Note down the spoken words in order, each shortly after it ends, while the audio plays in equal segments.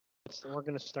We're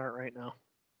gonna start right now.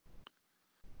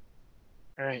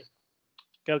 All right,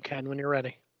 go Ken when you're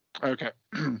ready. Okay.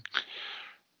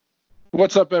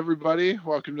 What's up, everybody?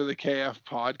 Welcome to the KF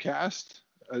podcast.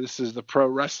 This is the Pro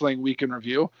Wrestling Week in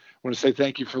Review. I want to say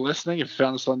thank you for listening. If you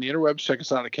found us on the interwebs, check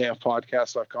us out at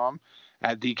kfpodcast.com,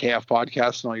 at DKF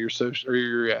Podcast, and all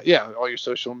your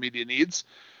social media needs.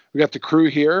 We got the crew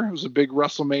here. It was a big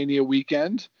Wrestlemania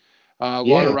weekend. A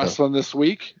lot of wrestling this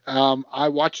week. I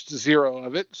watched zero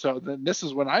of it, so then this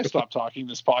is when I stop talking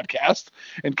this podcast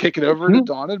and kick it over to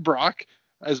Don and Brock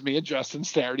as me and Justin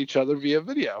stare at each other via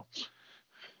video.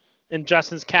 And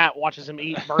Justin's cat watches him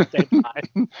eat birthday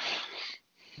pie.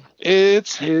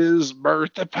 It's his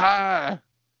birthday pie.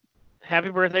 Happy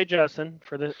birthday, Justin,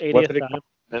 for the 80th time.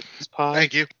 Memphis pie?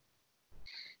 Thank you.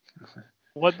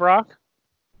 What, Brock?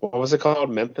 What was it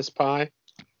called? Memphis pie?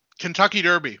 Kentucky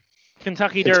Derby.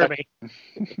 Kentucky Derby.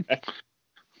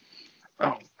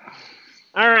 Oh.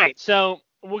 All right, so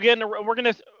we're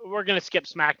gonna skip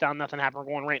SmackDown. Nothing happened.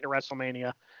 We're going right into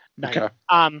WrestleMania night.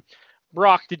 Okay.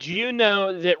 Brock, did you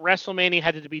know that WrestleMania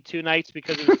had to be 2 nights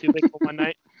because it was too big for one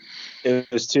night? It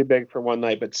was too big for one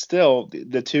night, but still,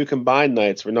 the 2 combined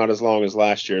nights were not as long as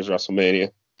last year's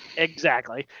WrestleMania.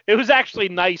 Exactly. It was actually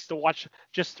nice to watch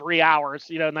just 3 hours,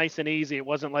 nice and easy. It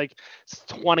wasn't like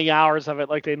 20 hours of it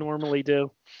like they normally do.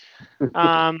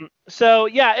 So,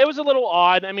 yeah, it was a little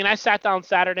odd. I mean, I sat down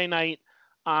Saturday night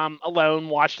alone,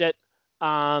 watched it.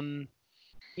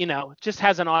 Just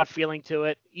has an odd feeling to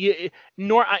it.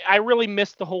 I really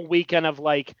missed the whole weekend of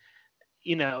the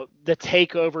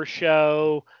takeover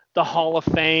show, the Hall of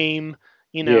Fame,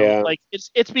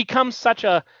 it's become such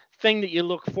a thing that you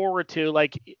look forward to,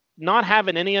 not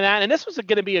having any of that. And this was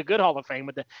going to be a good Hall of Fame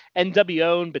with the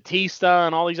NWO and Batista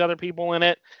and all these other people in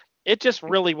it. It just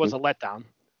really was a letdown.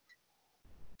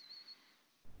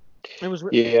 It was.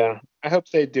 Yeah. I hope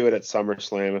they do it at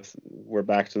SummerSlam if we're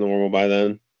back to normal by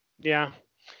then. Yeah.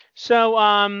 So,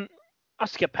 I'll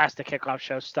skip past the kickoff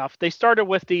show stuff. They started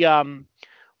with the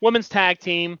women's tag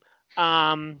team.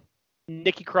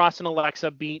 Nikki Cross and Alexa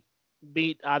beat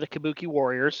the Kabuki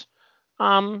Warriors.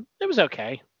 It was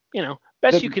okay.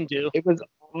 Best you can do. It was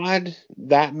odd,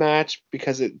 that match,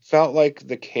 because it felt like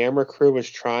the camera crew was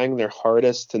trying their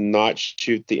hardest to not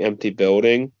shoot the empty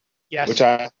building. Yes. Which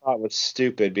I thought was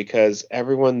stupid because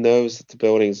everyone knows that the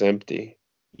building's empty.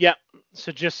 Yep.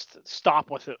 So just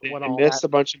stop with it. They missed a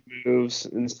bunch of moves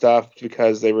and stuff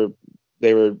because they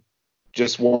were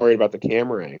just worried about the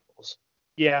camera angles.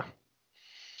 Yeah.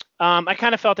 I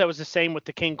kind of felt that was the same with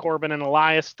the King Corbin and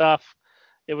Elias stuff.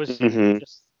 It was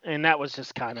just, and that was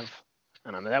just kind of,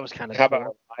 I don't know, that was kind of. How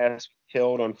about Elias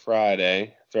killed on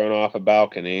Friday, thrown off a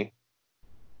balcony?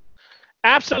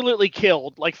 Absolutely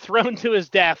killed, thrown to his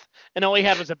death, and all he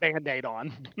had was a Band-Aid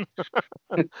on.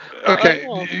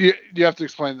 Okay, you have to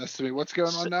explain this to me. What's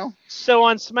going on now? So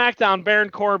on SmackDown, Baron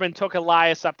Corbin took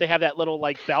Elias up. They have that little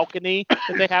balcony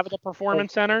that they have at the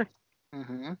Performance Center.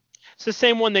 Mm-hmm. It's the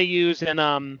same one they use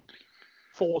in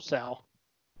Full Sail.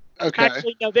 Okay.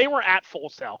 Actually, no, they were at Full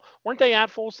Sail. Weren't they at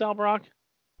Full Sail, Brock?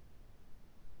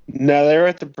 No, they were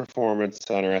at the Performance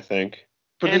Center, I think.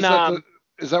 But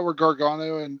is that where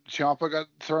Gargano and Ciampa got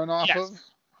thrown off of?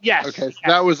 Yes. Okay, so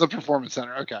that was the Performance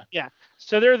Center. Okay. Yeah.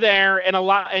 So they're there,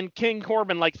 and King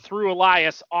Corbin threw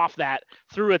Elias off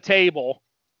through a table.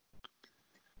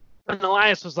 And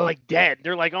Elias was dead.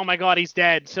 They're oh my God, he's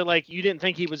dead. So you didn't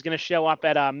think he was going to show up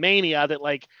at Mania,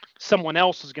 that someone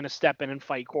else was going to step in and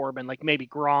fight Corbin, like maybe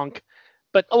Gronk.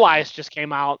 But Elias just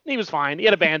came out. He was fine. He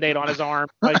had a Band-Aid on his arm.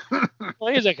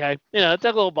 Well, he's okay. It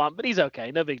took a little bump, but he's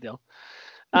okay. No big deal.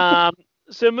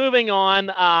 So moving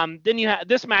on, then you had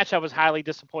this match I was highly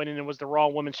disappointed in was the Raw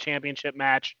Women's Championship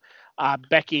match,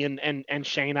 Becky and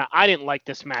Shayna. I didn't like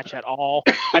this match at all.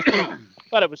 I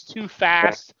thought it was too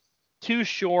fast, too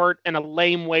short, and a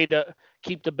lame way to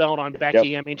keep the belt on Becky.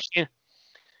 Yep. I mean,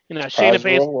 Shayna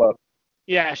Baszler.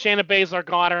 Yeah, Shayna Baszler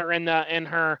got her in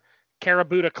her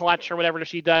Karabuta clutch or whatever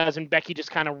she does, and Becky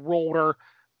just kind of rolled her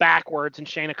backwards, and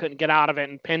Shayna couldn't get out of it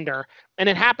and pinned her. And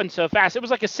it happened so fast. It was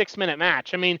like a 6-minute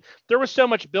match. I mean, there was so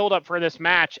much build-up for this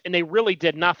match, and they really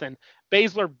did nothing.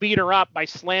 Baszler beat her up by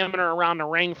slamming her around the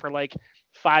ring for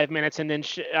 5 minutes, and then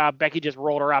Becky just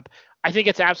rolled her up. I think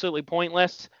it's absolutely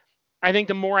pointless. I think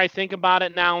the more I think about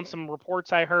it now and some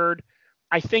reports I heard,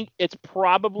 I think it's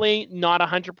probably not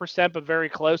 100%, but very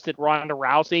close that Ronda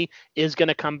Rousey is going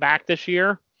to come back this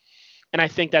year. And I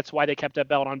think that's why they kept that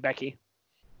belt on Becky.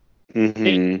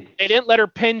 Mm-hmm. They didn't let her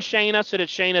pin Shayna so that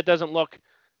Shayna doesn't look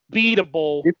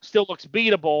beatable, still looks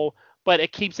beatable, but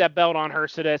it keeps that belt on her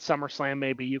so that at SummerSlam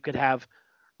maybe you could have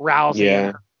Rousey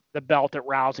and the belt that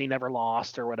Rousey never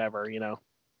lost or whatever,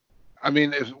 I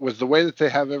mean, if with the way that they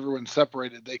have everyone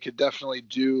separated, they could definitely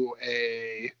do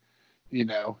they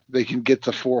can get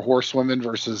the 4 horsewomen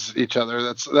versus each other.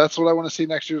 That's what I want to see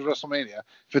next year's WrestleMania.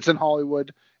 If it's in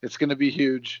Hollywood, it's going to be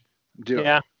huge. Do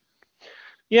it.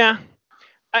 Yeah.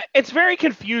 It's very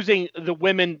confusing, the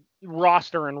women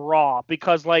roster in Raw,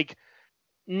 because like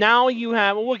now you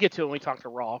have, we'll get to it when we talk to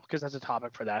Raw because that's a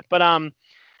topic for that. But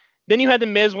then you had the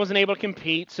Miz wasn't able to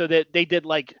compete, so that they did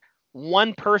like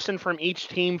one person from each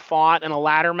team fought in a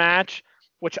ladder match,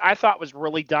 which I thought was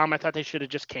really dumb. I thought they should have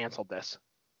just canceled this.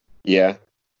 Yeah.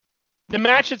 The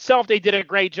match itself, they did a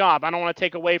great job. I don't want to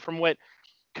take away from what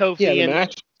Kofi the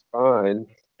match is fine.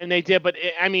 And they did, but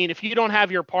I mean, if you don't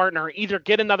have your partner, either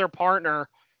get another partner,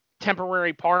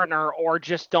 temporary partner, or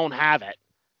just don't have it.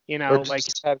 Or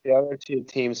just have the other 2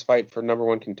 teams fight for number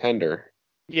 1 contender.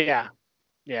 Yeah,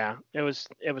 it was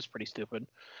pretty stupid.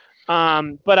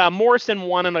 But Morrison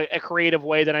won in a creative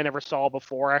way that I never saw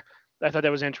before. I thought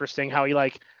that was interesting how he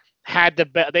had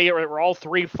they were all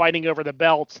 3 fighting over the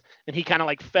belts, and he kind of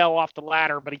fell off the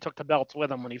ladder, but he took the belts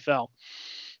with him when he fell.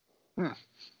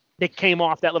 They came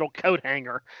off that little coat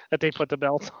hanger that they put the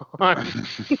belts on.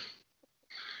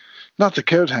 Not the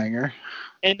coat hanger.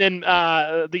 And then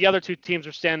the other 2 teams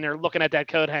are standing there looking at that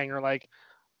coat hanger like,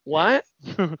 what?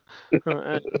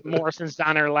 Morrison's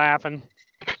down there laughing.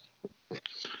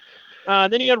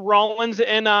 Then you had Rollins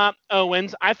and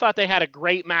Owens. I thought they had a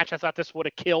great match. I thought this would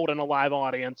have killed in a live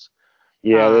audience.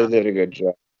 Yeah, they did a good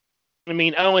job. I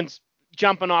mean, Owens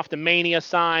jumping off the Mania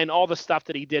sign, all the stuff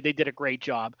that he did, they did a great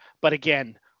job. But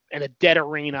again, in a dead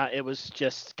arena, it was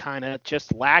just kind of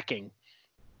just lacking.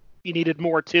 You needed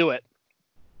more to it.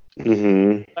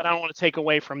 Mm-hmm. But I don't want to take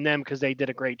away from them because they did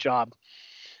a great job.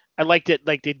 I liked it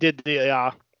like they did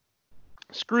the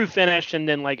screw finish, and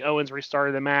then Owens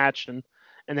restarted the match and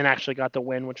then actually got the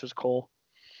win, which was cool.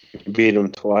 Beat him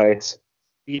twice.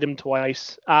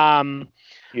 How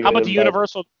about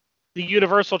the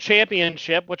Universal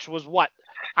Championship, which was what?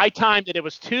 I timed it. It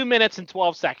was 2 minutes and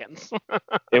 12 seconds.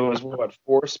 It was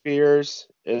 4 spears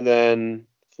and then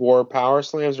 4 power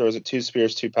slams, or was it 2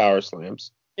 spears, 2 power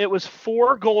slams? It was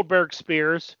 4 Goldberg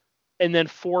spears and then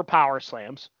 4 power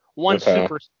slams. One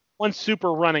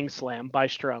super running slam by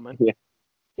Strowman. Yeah.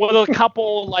 With a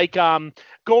couple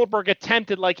Goldberg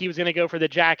attempted he was going to go for the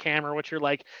jackhammer, which you're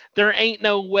like, there ain't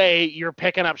no way you're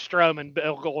picking up Strowman,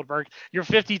 Bill Goldberg. You're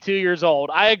 52 years old.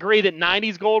 I agree that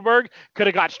 90s Goldberg could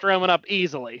have got Strowman up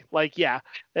easily.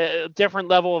 Different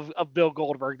level of Bill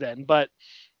Goldberg then, but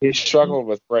he struggled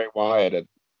with Bray Wyatt at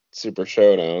Super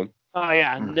Showdown. Oh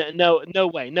yeah,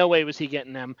 no way was he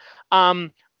getting them.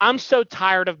 I'm so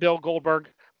tired of Bill Goldberg.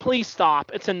 Please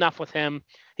stop. It's enough with him.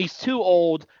 He's too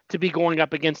old to be going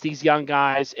up against these young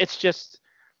guys. It's just,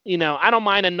 I don't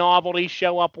mind a novelty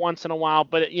show up once in a while,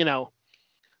 but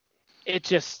it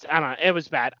just, I don't know. It was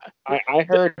bad. I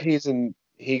heard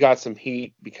he got some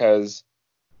heat because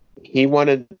he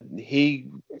played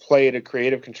a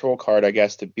creative control card, I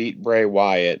guess, to beat Bray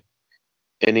Wyatt.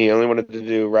 And he only wanted to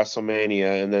do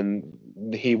WrestleMania, and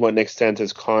then he wouldn't extend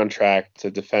his contract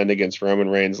to defend against Roman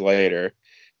Reigns later.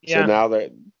 Yeah. So now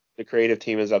the creative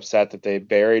team is upset that they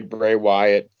buried Bray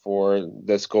Wyatt for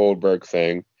this Goldberg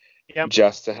thing,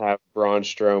 just to have Braun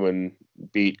Strowman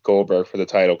beat Goldberg for the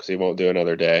title because he won't do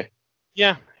another day.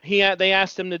 Yeah, they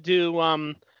asked him to do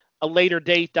a later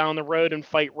date down the road and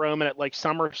fight Roman at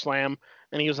SummerSlam,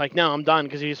 and he was like, "No, I'm done,"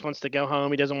 because he just wants to go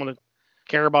home. He doesn't want to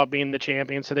care about being the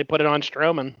champion, so they put it on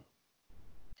Strowman.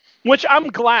 Which I'm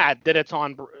glad that it's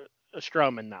on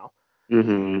Strowman now.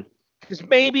 Mm-hmm. Because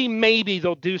maybe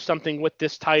they'll do something with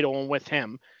this title and with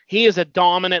him. He is a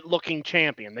dominant-looking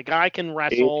champion. The guy can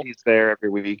wrestle. He's there every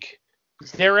week.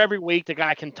 The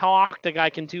guy can talk. The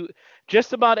guy can do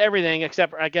just about everything,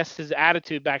 except I guess his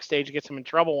attitude backstage gets him in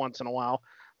trouble once in a while.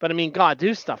 But I mean, God,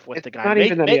 do stuff with the guy. It's not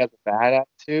even that he has a bad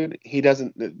attitude. He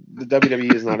doesn't. The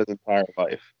WWE is not his entire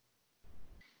life.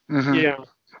 Mm-hmm. Yeah.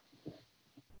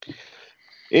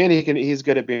 And he's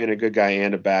good at being a good guy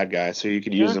and a bad guy, so you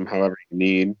can use him however you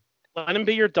need. Let him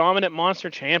be your dominant monster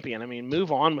champion. I mean,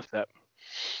 move on with it.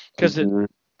 Because the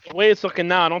way it's looking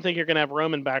now, I don't think you're going to have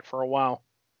Roman back for a while.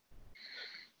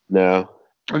 No.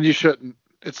 And you shouldn't.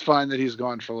 It's fine that he's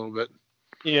gone for a little bit.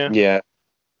 Yeah. Yeah.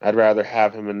 I'd rather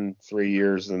have him in 3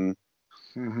 years than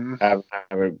have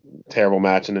a terrible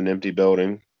match in an empty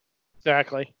building.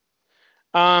 Exactly.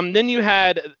 Then you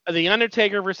had The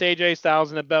Undertaker versus AJ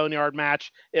Styles in a Boneyard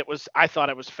match. I thought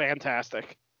it was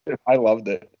fantastic. I loved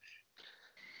it.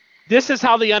 This is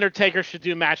how The Undertaker should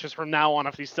do matches from now on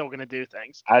if he's still going to do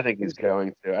things. I think he's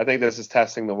going to. I think this is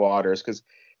testing the waters because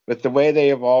with the way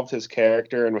they evolved his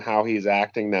character and how he's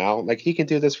acting now, he can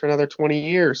do this for another 20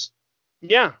 years.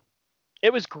 Yeah.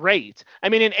 It was great. I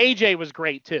mean, and AJ was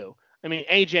great too. I mean,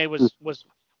 AJ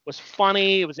was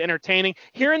funny. It was entertaining.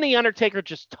 Hearing the Undertaker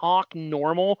just talk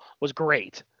normal was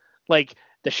great. Like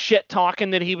the shit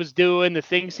talking that he was doing, the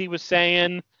things he was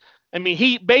saying. I mean,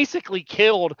 he basically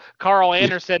killed Carl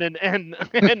Anderson and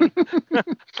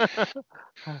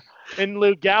and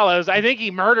Luke Gallows. I think he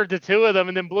murdered the two of them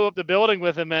and then blew up the building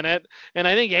with him in it. And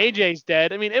I think AJ's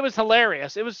dead. I mean, it was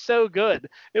hilarious. It was so good.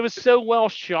 It was so well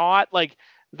shot. Like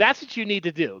that's what you need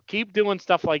to do. Keep doing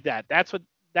stuff like that. That's what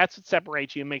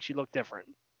separates you and makes you look different.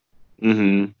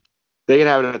 Mm-hmm. They can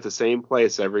have it at the same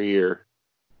place every year.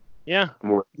 Yeah.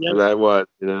 More that what,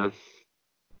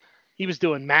 He was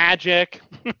doing magic.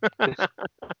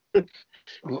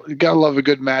 You gotta love a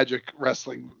good Magic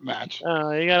wrestling match.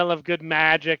 You gotta love good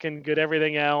magic and good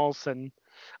everything else. And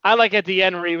I like at the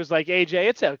end where he was like, AJ,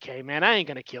 it's okay, man. I ain't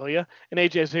gonna kill you. And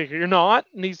AJ's like, you're not?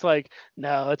 And he's like,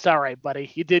 no, it's all right,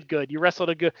 buddy. You did good. You wrestled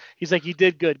a good. He's like, you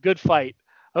did good. Good fight.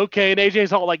 Okay. And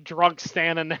AJ's all like drunk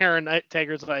standing there, and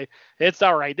Taker's like, it's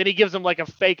all right. Then he gives him like a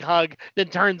fake hug, then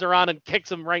turns around and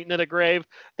kicks him right into the grave.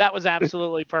 That was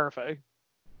absolutely perfect.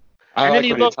 I and like then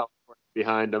he when looked he teleported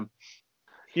behind him.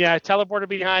 Yeah, teleported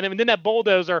behind him, and then that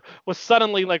bulldozer was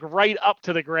suddenly like right up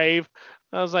to the grave.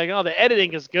 I was like, oh, the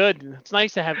editing is good. It's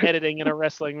nice to have editing in a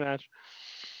wrestling match.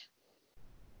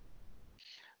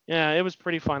 Yeah, it was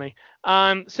pretty funny.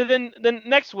 So then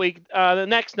next week, the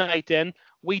next night, then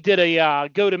we did a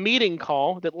go to meeting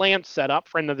call that Lance set up,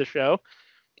 friend of the show,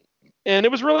 and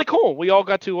it was really cool. We all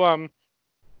got to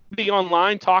be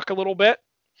online, talk a little bit.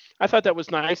 I thought that was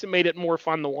nice. It made it more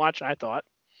fun to watch. I thought,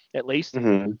 at least.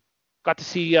 Mm-hmm. Got to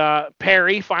see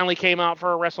Perry finally came out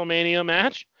for a WrestleMania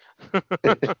match.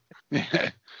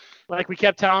 Like we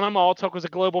kept telling him, all it took was a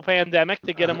global pandemic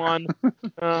to get him on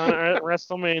a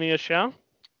WrestleMania show.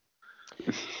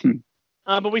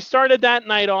 But we started that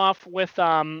night off with the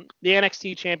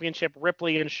NXT Championship,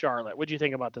 Ripley and Charlotte. What'd you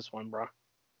think about this one, bro?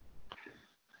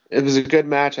 It was a good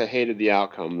match. I hated the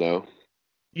outcome, though.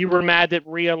 You were mad that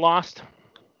Rhea lost?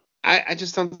 I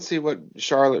just don't see what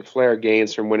Charlotte Flair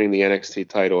gains from winning the NXT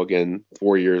title again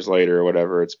 4 years later or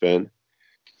whatever it's been.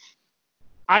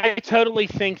 I totally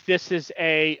think this is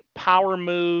a power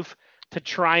move to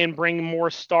try and bring more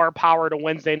star power to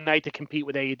Wednesday night to compete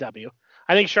with AEW.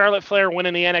 I think Charlotte Flair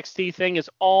winning the NXT thing is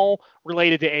all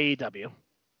related to AEW.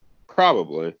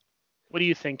 Probably. What do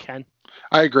you think, Ken?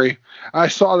 I agree. I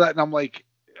saw that and I'm like,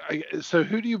 so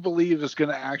who do you believe is going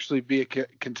to actually be a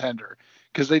contender?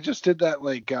 Because they just did that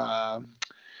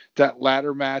that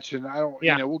ladder match, and I don't,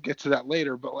 we'll get to that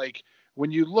later. But like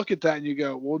when you look at that and you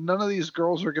go, well, none of these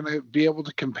girls are going to be able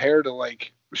to compare to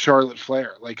like Charlotte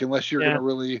Flair, like unless you're going to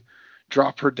really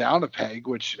drop her down a peg,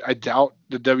 which I doubt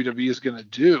the WWE is going to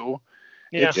do.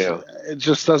 Yeah. It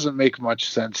just doesn't make much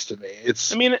sense to me.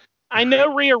 I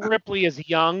know Rhea Ripley is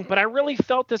young, but I really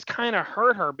felt this kind of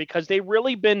hurt her because they've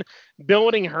really been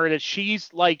building her that she's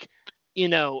like,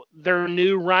 their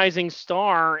new rising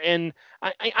star. And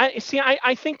I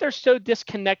think they're so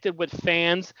disconnected with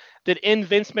fans that in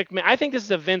Vince McMahon, I think this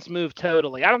is a Vince move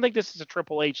totally. I don't think this is a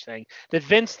Triple H thing. That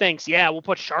Vince thinks, we'll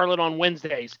put Charlotte on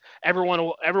Wednesdays. Everyone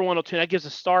will tune. That gives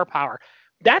us star power.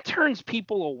 That turns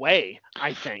people away,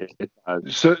 I think.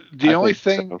 So the only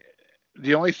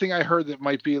thing I heard that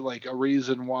might be like a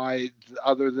reason why,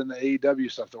 other than the AEW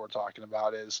stuff that we're talking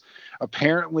about, is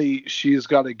apparently she's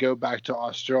got to go back to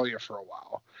Australia for a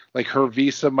while. Like her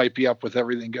visa might be up with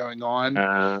everything going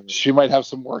on. She might have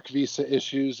some work visa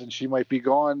issues, and she might be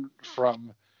gone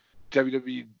from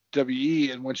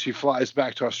WWE. And when she flies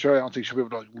back to Australia, I don't think she'll be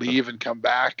able to leave and come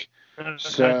back. Okay.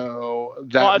 So if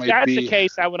that's the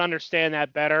case, I would understand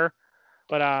that better.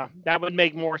 But that would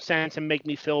make more sense and make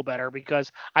me feel better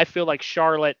because I feel like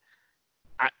Charlotte.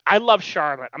 I love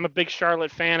Charlotte. I'm a big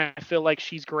Charlotte fan. I feel like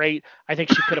she's great. I think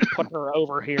she could have put her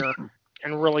over here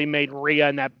and really made Rhea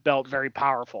and that belt very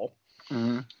powerful.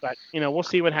 Mm-hmm. But, we'll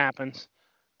see what happens.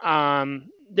 Then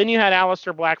you had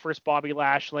Aleister Black versus Bobby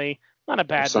Lashley. Not a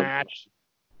bad match.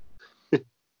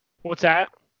 What's that?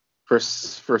 For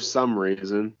some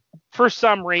reason. For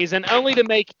some reason, only to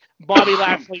make Bobby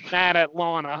Lashley mad at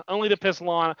Lana, only to piss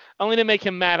Lana, only to make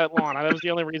him mad at Lana. That was the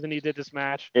only reason he did this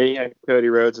match. And he had Cody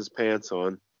Rhodes' pants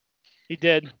on. He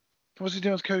did. What was he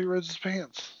doing with Cody Rhodes'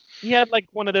 pants? He had like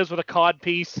one of those with a cod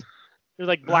piece. It was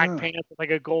like black pants with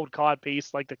like a gold cod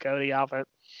piece, like the Cody outfit.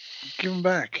 Give him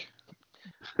back.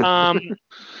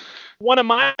 One of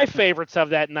my favorites of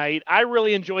that night, I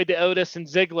really enjoyed the Otis and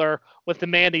Ziggler with the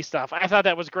Mandy stuff. I thought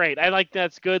that was great. I like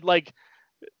that's good, like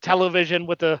television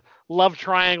with the love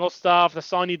triangle stuff, the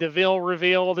Sonya Deville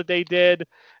reveal that they did.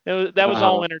 That was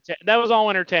all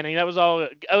entertaining. That was all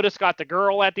Otis got the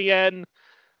girl at the end.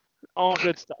 All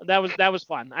good stuff. That was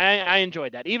fun. I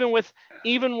enjoyed that. Even with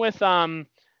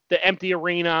the empty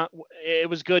arena, it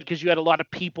was good because you had a lot of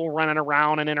people running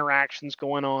around and interactions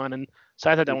going on, and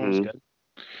so I thought that one was good.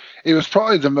 It was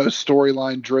probably the most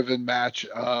storyline driven match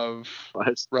of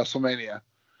WrestleMania.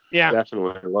 Yeah,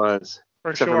 definitely was.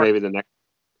 Except for maybe the next.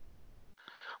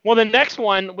 Well, the next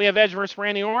one we have Edge versus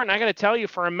Randy Orton. I got to tell you,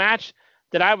 for a match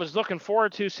that I was looking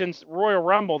forward to since Royal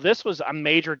Rumble, this was a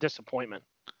major disappointment.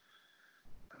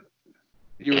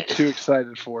 You were too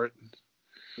excited for it.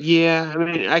 Yeah, I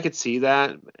mean, I could see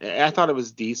that. I thought it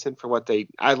was decent for what they.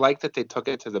 I like that they took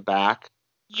it to the back.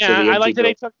 Yeah, I like that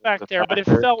they took it back there, but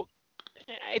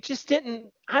it just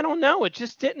didn't. I don't know. It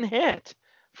just didn't hit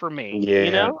for me. Yeah.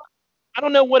 You know, I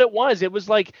don't know what it was. It was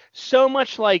like so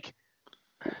much like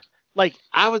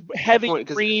I was heavy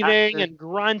breathing and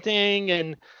grunting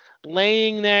and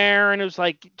laying there, and it was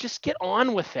like, just get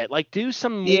on with it. Like, do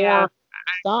some more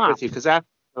stuff. With you, because after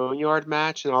the Boneyard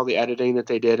match and all the editing that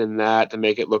they did in that to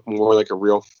make it look more like a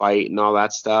real fight and all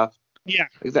that stuff. Yeah.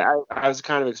 I was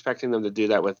kind of expecting them to do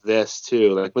that with this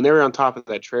too. Like when they were on top of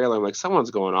that trailer, I'm like,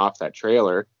 someone's going off that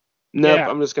trailer. Nope,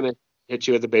 I'm just gonna hit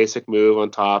you with a basic move on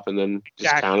top and then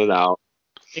just count it out.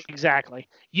 Exactly.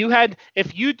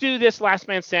 If you do this last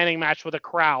man standing match with a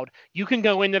crowd, you can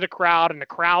go into the crowd and the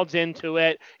crowd's into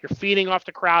it. You're feeding off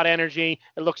the crowd energy.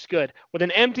 It looks good. With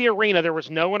an empty arena, there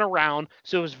was no one around,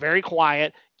 so it was very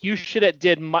quiet. You should have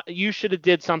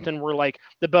did something where, like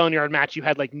the Boneyard match, you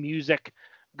had like music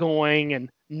going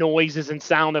and noises and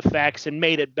sound effects and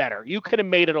made it better. You could have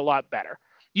made it a lot better.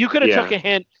 You could have took a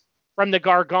hint from the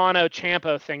Gargano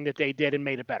Ciampa thing that they did and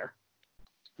made it better.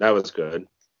 That was good.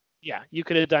 Yeah, you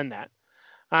could have done that.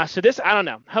 So this, I don't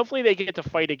know. Hopefully they get to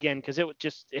fight again because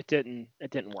it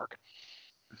didn't work.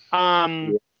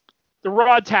 The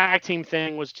Raw tag team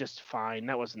thing was just fine.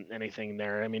 That wasn't anything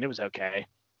there. I mean, it was okay.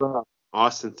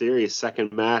 Austin Theory's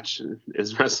second match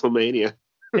is WrestleMania.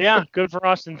 Yeah, good for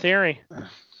Austin Theory.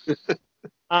 You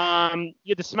had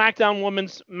the SmackDown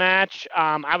Women's match.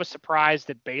 I was surprised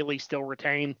that Bayley still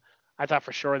retained. I thought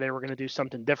for sure they were going to do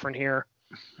something different here.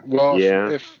 Well,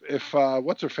 if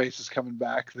what's her face is coming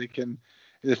back, they can.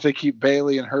 If they keep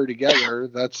Bayley and her together,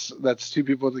 that's two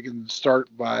people that can start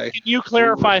by. Can you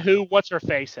clarify who what's her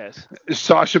face is?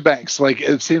 Sasha Banks. Like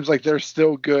it seems like they're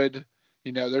still good.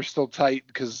 You know, they're still tight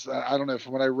because I don't know.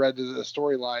 From what I read, the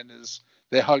storyline is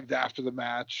they hugged after the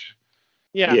match.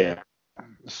 Yeah.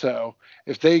 So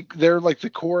if they're like the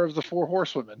core of the four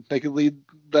horsewomen, they could lead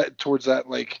that towards that.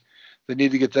 Like they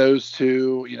need to get those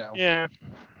two. You know. Yeah.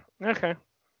 Okay.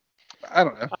 I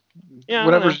don't know.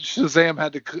 Whenever Shazam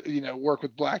had to, work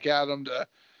with Black Adam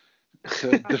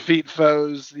to defeat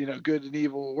foes, good and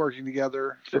evil working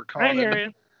together for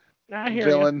common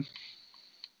villain.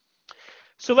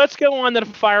 So let's go on to the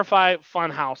Firefly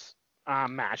Funhouse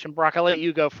match. And Brock, I'll let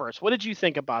you go first. What did you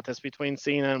think about this between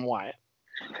Cena and Wyatt?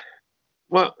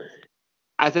 Well,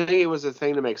 I think it was a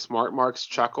thing to make Smart Marks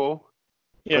chuckle.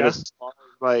 Yeah. But as far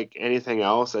as like anything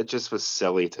else, it just was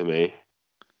silly to me.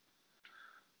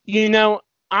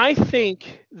 I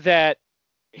think that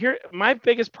my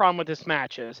biggest problem with this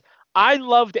match is I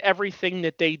loved everything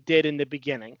that they did in the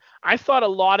beginning. I thought a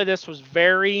lot of this was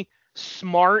very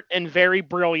smart and very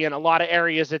brilliant, a lot of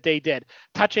areas that they did.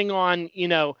 Touching on,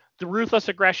 the Ruthless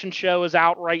Aggression show is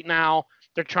out right now.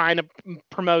 They're trying to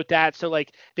promote that. So,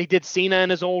 like, they did Cena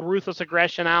in his old Ruthless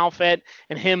Aggression outfit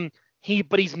and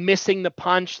but he's missing the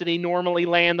punch that he normally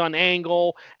land on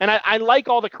Angle. And I like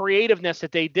all the creativeness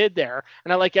that they did there.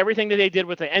 And I like everything that they did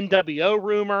with the NWO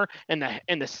rumor and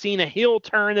the Cena heel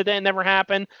turn that never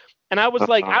happened. And I was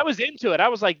like, I was into it. I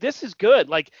was like, this is good.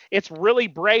 Like, it's really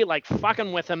Bray, like,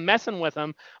 fucking with him, messing with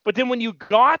him. But then when you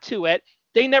got to it,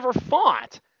 they never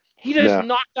fought. He just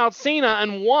knocked out Cena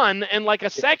and won in like a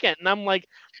second. And I'm like,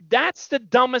 that's the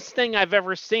dumbest thing I've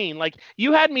ever seen. Like,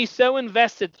 you had me so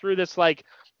invested through this, like,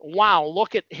 wow,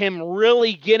 look at him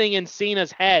really getting in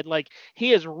Cena's head. Like, he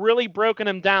has really broken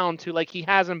him down to, like, he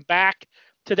has him back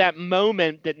to that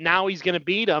moment that now he's going to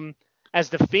beat him as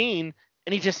the Fiend.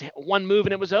 And he just hit one move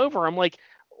and it was over. I'm like,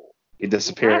 he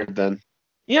disappeared then.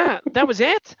 Yeah, that was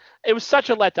it. It was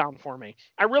such a letdown for me.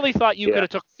 I really thought you could have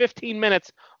took 15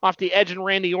 minutes off the Edge and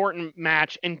Randy Orton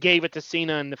match and gave it to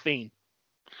Cena and the Fiend.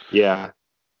 Yeah.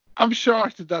 I'm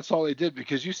shocked that that's all they did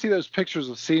because you see those pictures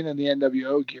of Cena in the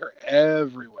NWO gear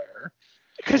everywhere.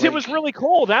 Because it was really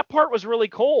cool. That part was really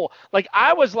cool. Like,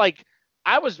 I was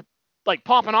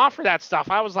popping off for that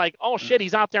stuff. I was like, oh shit,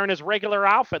 he's out there in his regular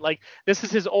outfit. Like, this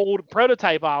is his old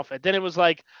prototype outfit. Then it was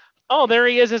like, oh, there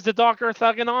he is as the Doctor of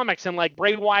Thugonomics, and like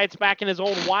Bray Wyatt's back in his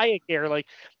old Wyatt gear. Like,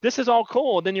 this is all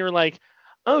cool. And then you're like,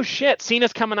 oh shit,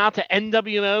 Cena's coming out to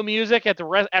NWO music at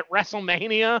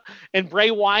WrestleMania, and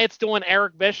Bray Wyatt's doing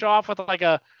Eric Bischoff with like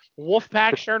a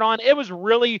Wolfpack shirt on. It was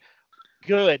really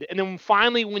good. And then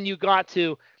finally, when you got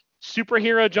to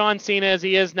superhero John Cena as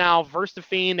he is now versus the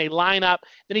Fiend, they line up.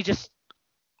 Then he just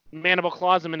mandible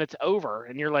claws him, and it's over.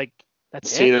 And you're like, that's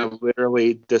Cena it.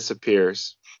 literally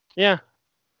disappears. Yeah,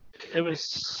 it was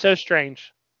so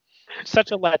strange,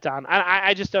 such a letdown.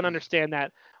 I just don't understand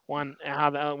that one,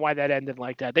 why that ended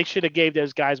like that. They should have gave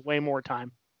those guys way more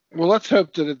time. Well, let's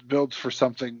hope that it builds for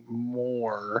something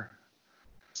more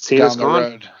Cena's down the gone.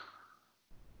 road.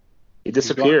 He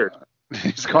disappeared.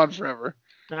 He's gone forever.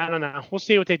 I don't know. We'll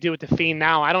see what they do with the Fiend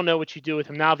now. I don't know what you do with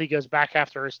him now if he goes back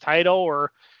after his title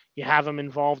or you have him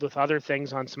involved with other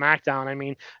things on SmackDown. I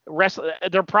mean,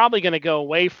 they're probably going to go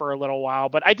away for a little while,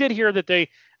 but I did hear that they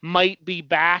might be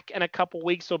back in a couple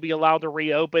weeks. They'll be allowed to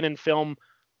reopen and film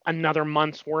another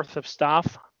month's worth of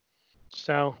stuff.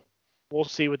 So we'll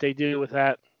see what they do with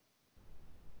that.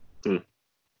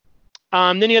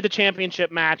 Then you had the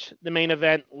championship match, the main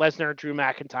event, Lesnar, Drew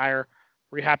McIntyre.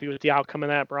 Were you happy with the outcome of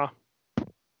that, bro?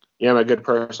 Yeah, my good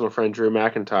personal friend Drew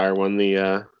McIntyre won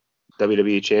the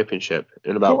WWE Championship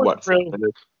in about 4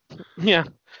 minutes? Yeah,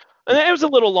 and it was a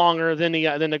little longer than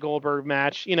the Goldberg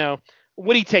match. You know,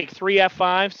 would he take 3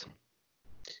 F5s?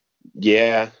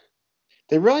 Yeah,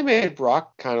 they really made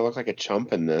Brock kind of look like a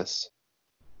chump in this.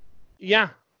 Yeah,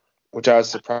 which I was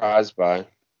surprised by.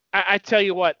 I tell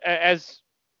you what, as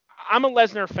I'm a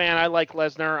Lesnar fan. I like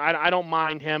Lesnar. I don't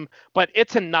mind him, but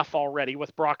it's enough already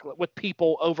with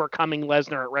people overcoming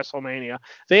Lesnar at WrestleMania.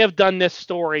 They have done this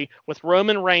story with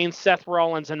Roman Reigns, Seth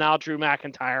Rollins, and now Drew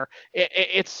McIntyre.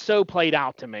 It's so played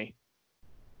out to me.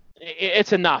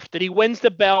 It's enough that he wins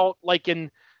the belt like in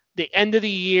the end of the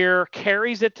year,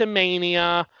 carries it to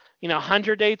Mania,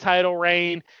 100-day title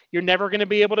reign. You're never going to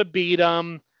be able to beat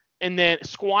him, and then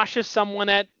squashes someone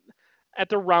at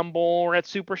the Rumble or at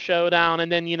Super Showdown,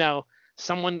 and then,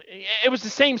 someone... It was the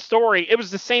same story. It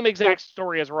was the same exact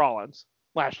story as Rollins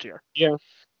last year. Yeah.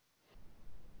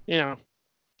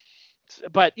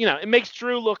 But, it makes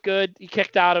Drew look good. He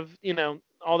kicked out of,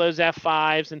 all those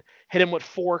F5s and hit him with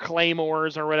 4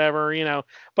 Claymores or whatever,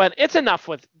 But it's enough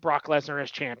with Brock Lesnar as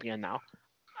champion now.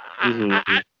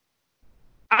 Mm-hmm.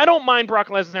 I don't mind Brock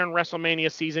Lesnar in WrestleMania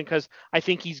season because I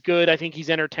think he's good. I think he's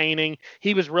entertaining.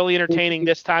 He was really entertaining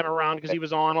this time around because he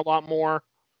was on a lot more.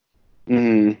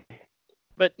 Mm-hmm.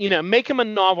 But, make him a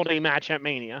novelty match at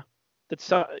Mania.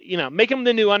 That's, make him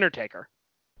the new Undertaker.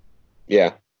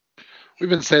 Yeah. We've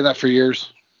been saying that for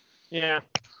years. Yeah.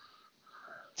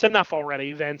 It's enough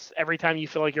already, Vince. Every time you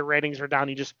feel like your ratings are down,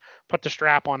 you just put the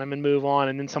strap on him and move on,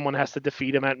 and then someone has to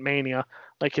defeat him at Mania.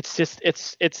 Like, it's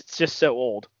just so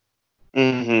old.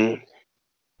 Mm-hmm.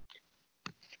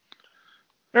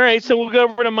 All right, so we'll go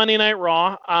over to Monday Night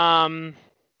Raw.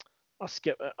 I'll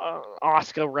skip it.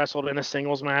 Asuka wrestled in a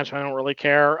singles match. I don't really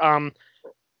care.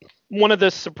 One of the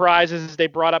surprises is they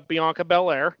brought up Bianca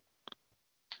Belair.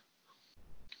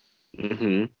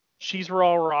 Mm-hmm. She's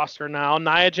Raw roster now.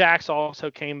 Nia Jax also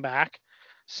came back.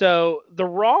 So the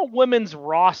Raw women's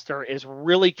roster is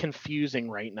really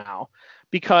confusing right now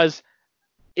because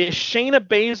is Shayna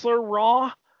Baszler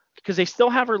Raw? Because they still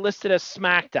have her listed as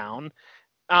SmackDown.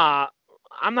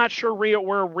 I'm not sure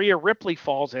where Rhea Ripley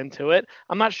falls into it.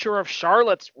 I'm not sure if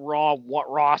Charlotte's Raw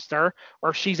roster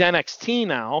or if she's NXT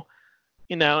now.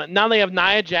 Now they have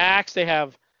Nia Jax. They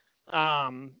have,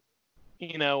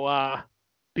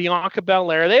 Bianca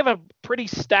Belair. They have a pretty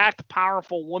stacked,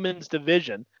 powerful women's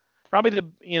division. Probably a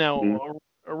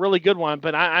really good one,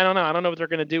 but I don't know. I don't know what they're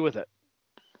going to do with it.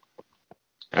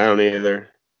 I don't either.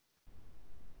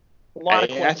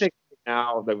 I think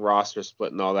now the roster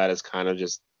split and all that is kind of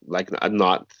just like a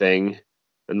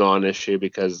non-issue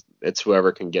because it's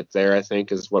whoever can get there, I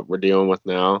think, is what we're dealing with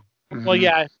now. Well,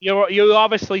 yeah, you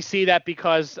obviously see that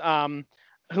because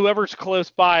whoever's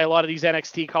close by, a lot of these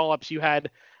NXT call-ups, you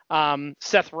had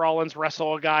Seth Rollins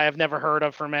wrestle a guy I've never heard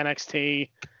of from NXT.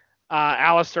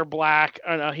 Aleister Black,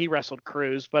 he wrestled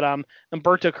Cruz, but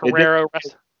Humberto Carrero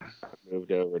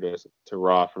moved over to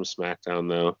Raw from SmackDown,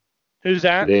 though. Who's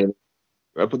that?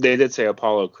 They did say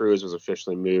Apollo Crews was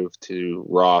officially moved to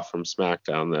Raw from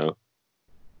SmackDown, though.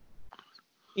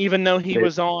 Even though he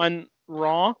was on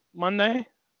Raw Monday?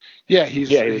 Yeah, he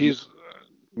was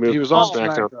on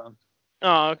SmackDown.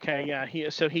 Oh, okay, yeah.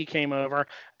 He came over.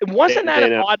 Wasn't that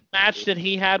an odd match that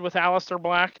he had with Aleister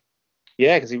Black?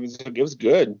 Yeah, because it was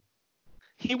good.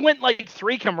 He went like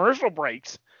 3 commercial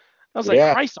breaks. I was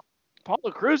like, Christ,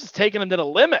 Apollo Crews is taking him to the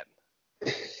limit.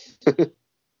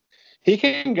 He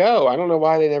can go. I don't know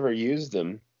why they never used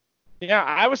him. Yeah,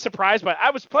 I was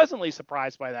pleasantly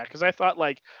surprised by that because I thought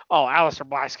like, oh, Aleister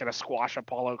Black's gonna squash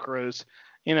Apollo Crews,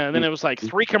 and then it was like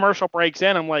 3 commercial breaks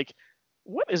in. I'm like,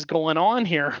 what is going on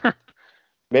here?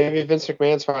 Maybe Vince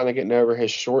McMahon's finally getting over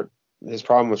his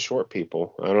problem with short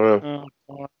people. I don't know.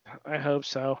 Oh, God, I hope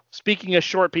so. Speaking of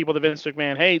short people that Vince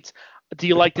McMahon hates, do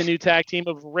you like the new tag team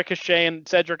of Ricochet and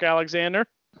Cedric Alexander?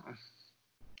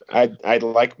 I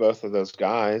like both of those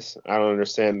guys. I don't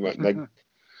understand what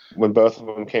when both of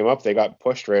them came up, they got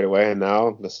pushed right away, and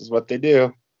now this is what they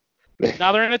do.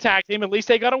 Now they're in a tag team. At least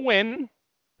they got a win.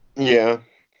 Yeah.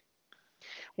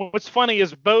 What's funny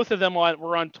is both of them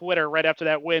were on Twitter right after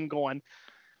that win going,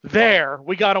 there,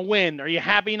 we got a win. Are you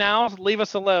happy now? Leave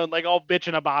us alone. Like all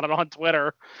bitching about it on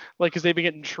Twitter. Like, because they've been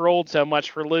getting trolled so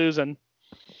much for losing.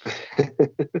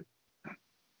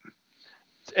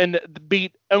 And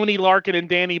beat Oney Larkin and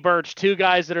Danny Burch, 2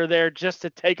 guys that are there just to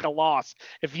take a loss.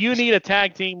 If you need a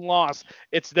tag team loss,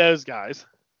 it's those guys.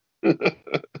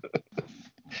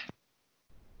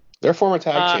 They're former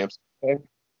tag champs. Okay.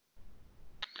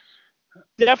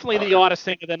 Definitely the oddest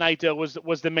thing of the night, though,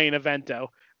 was the main event,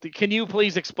 though. Can you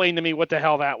please explain to me what the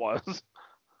hell that was?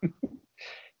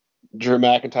 Drew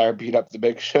McIntyre beat up the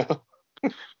Big Show.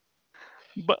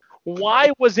 But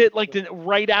why was it like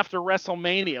right after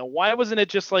WrestleMania? Why wasn't it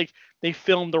just like they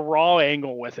filmed the Raw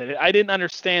angle with it? I didn't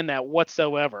understand that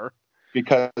whatsoever.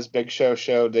 Because Big Show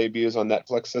debuts on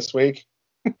Netflix this week.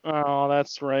 Oh,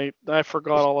 that's right. I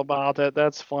forgot all about that.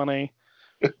 That's funny.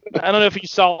 I don't know if you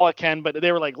saw it, Ken, but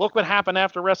they were like, look what happened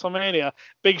after WrestleMania.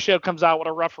 Big Show comes out with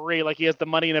a referee like he has the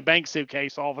Money in a Bank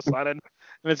suitcase all of a sudden.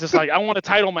 And it's just like, I want a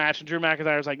title match. And Drew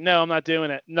McIntyre's like, no, I'm not doing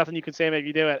it. Nothing you can say make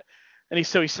you do it. And he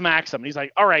smacks him. And he's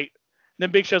like, all right. And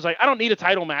then Big Show's like, I don't need a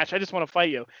title match. I just want to fight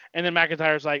you. And then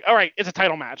McIntyre's like, all right, it's a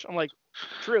title match. I'm like,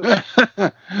 Drew.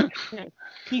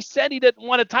 He said he didn't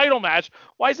want a title match.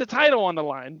 Why is the title on the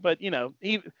line? But,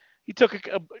 he took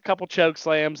a couple choke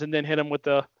slams and then hit him with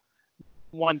the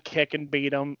one kick and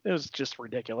beat him. It was just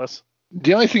ridiculous.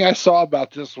 The only thing I saw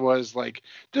about this was like,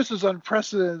 this is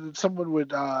unprecedented that someone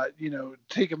would,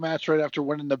 take a match right after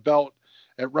winning the belt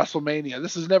at WrestleMania.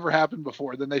 This has never happened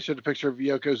before. Then they showed a picture of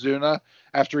Yokozuna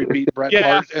after he beat Bret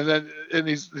Hart, and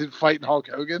he's fighting Hulk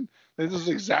Hogan. This is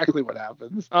exactly what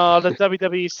happens. Oh, the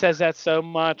WWE says that so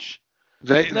much.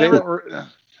 They don't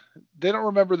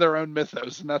remember their own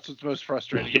mythos, and that's what's most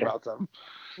frustrating about them.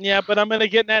 Yeah, but I'm going to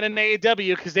get that in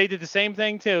AEW because they did the same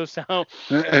thing too. So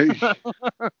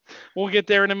we'll get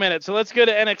there in a minute. So let's go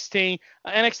to NXT.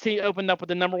 NXT opened up with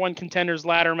the number 1 contenders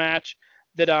ladder match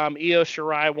that Io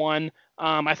Shirai won.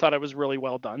 I thought it was really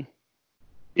well done.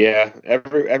 Yeah,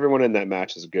 everyone in that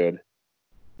match is good.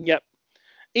 Yep.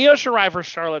 Io Shirai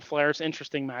versus Charlotte Flair is an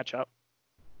interesting matchup.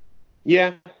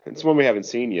 Yeah, it's one we haven't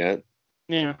seen yet.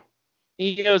 Yeah.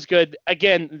 Io's good.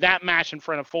 Again, that match in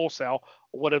front of Full Sail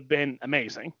would have been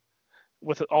amazing.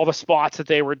 With all the spots that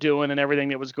they were doing and everything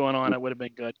that was going on, it would have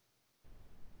been good.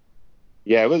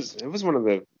 Yeah, it was one of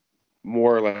the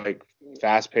more like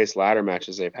fast-paced ladder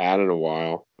matches they've had in a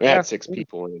while. We had 6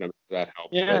 people in it. That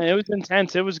helped. Yeah, it was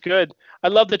intense. It was good. I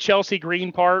love the Chelsea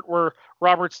Green part where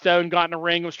Robert Stone got in a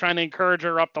ring, was trying to encourage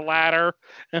her up the ladder,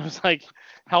 and was like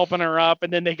helping her up,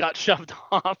 and then they got shoved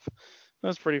off. That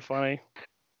was pretty funny.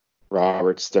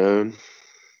 Robert Stone.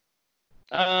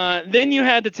 Then you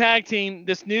had the tag team,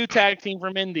 this new tag team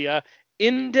from India,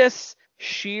 Indus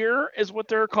Sheer is what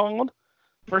they're called,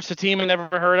 versus a team I never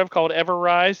heard of called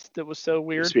Everrise. That was so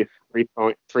weird. Used to be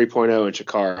 3.0 in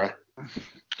Chikara.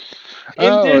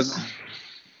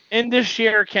 Indus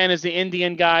Sheer, Ken, is the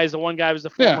Indian guys. The one guy was the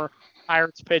former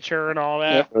Pirates pitcher and all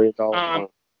that. Yeah,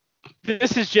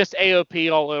 this is just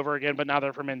AOP all over again, but now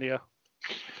they're from India.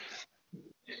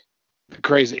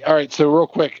 Crazy. All right, so real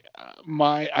quick,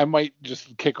 I might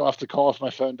just kick off the call if my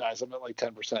phone dies. I'm at like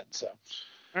 10%. So.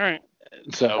 All right.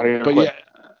 So, but yeah.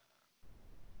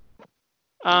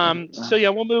 So yeah,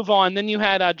 we'll move on. Then you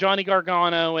had Johnny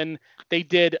Gargano, and they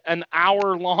did an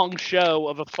hour-long show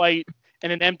of a fight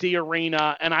in an empty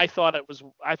arena, and I thought it was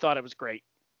great.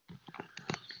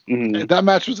 Mm-hmm. That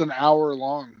match was an hour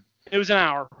long. It was an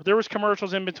hour. There was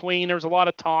commercials in between. There was a lot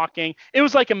of talking. It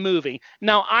was like a movie.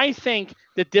 Now, I think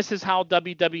that this is how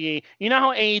WWE, you know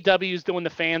how AEW is doing the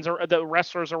fans or the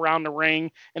wrestlers around the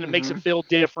ring, and it makes it feel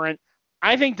different.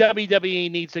 I think WWE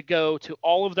needs to go to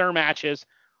all of their matches,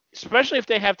 especially if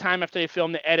they have time after they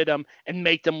film to edit them, and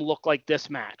make them look like this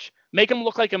match. Make them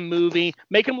look like a movie.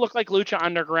 Make them look like Lucha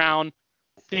Underground.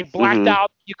 They blacked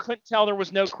out. You couldn't tell there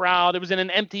was no crowd. It was in an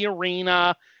empty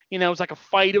arena. It was like a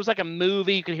fight. It was like a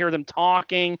movie. You could hear them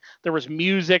talking. There was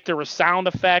music. There was sound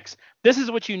effects. This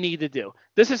is what you need to do.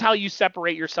 This is how you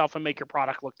separate yourself and make your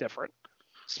product look different,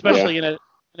 especially in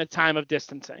a time of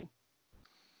distancing.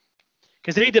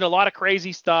 because they did a lot of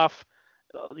crazy stuff.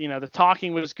 The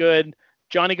talking was good.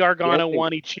 Johnny Gargano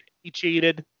won. He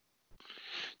cheated.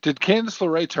 Did Candice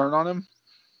LeRae turn on him?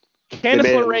 Candice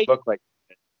LeRae look like.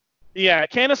 Yeah,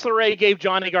 Candice LeRae gave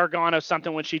Johnny Gargano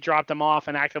something when she dropped him off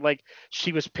and acted like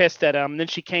she was pissed at him. And then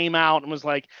she came out and was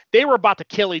like, they were about to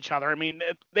kill each other. I mean,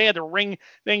 they had the ring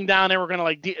thing down. They were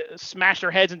going to smash their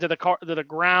heads into the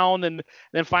ground. And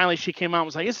then finally she came out and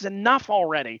was like, this is enough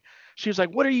already. She was like,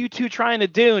 what are you two trying to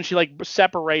do? And she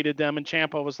separated them. And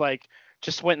Ciampa was like,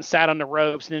 just went and sat on the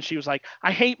ropes. And then she was like,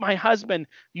 I hate my husband.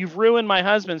 You've ruined my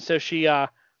husband. So she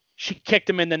kicked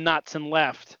him in the nuts and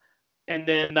left. And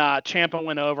then Ciampa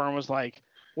went over and was like,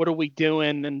 what are we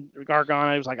doing? And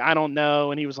Gargano was like, I don't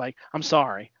know. And he was like, I'm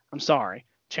sorry.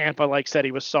 Ciampa said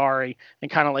he was sorry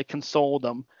and kind of consoled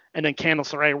him. And then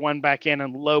Candice LeRae went back in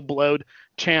and low blowed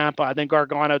Ciampa. Then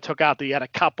Gargano took out he had a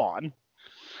cup on.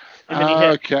 And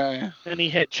then he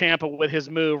hit Ciampa with his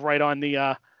move right on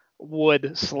the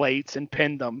wood slates and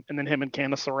pinned him. And then him and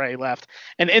Candice LeRae left.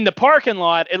 And in the parking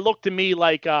lot, it looked to me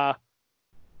like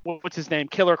what's his name?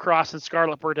 Killer Cross and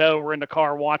Scarlett Bordeaux were in the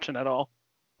car watching it all.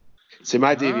 See,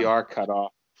 my DVR cut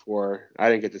off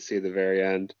I didn't get to see the very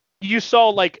end. You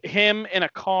saw him in a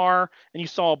car, and you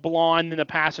saw a blonde in the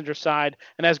passenger side,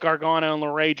 and as Gargano and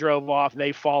LeRae drove off,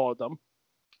 they followed them.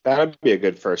 That would be a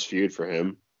good first feud for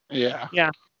him. Yeah.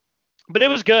 Yeah. But it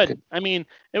was good. I mean,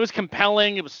 it was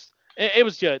compelling. It was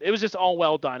good. It was just all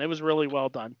well done. It was really well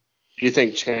done. Do you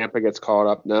think Ciampa gets called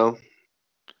up now?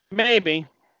 Maybe.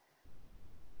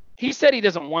 He said he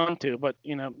doesn't want to, but,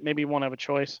 maybe he won't have a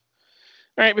choice.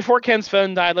 All right, before Ken's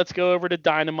phone died, let's go over to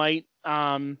Dynamite.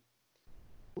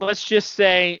 Let's just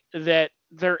say that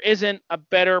there isn't a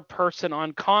better person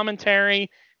on commentary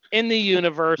in the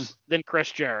universe than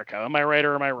Chris Jericho. Am I right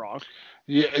or am I wrong?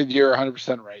 Yeah, you're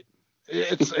 100% right.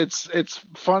 It's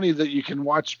funny that you can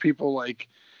watch people like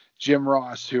Jim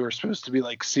Ross, who are supposed to be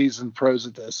seasoned pros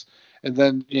at this, and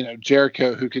then,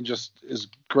 Jericho, who is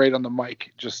great on the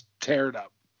mic, just tear it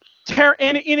up.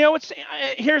 And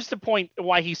here's the point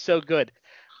why he's so good.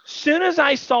 Soon as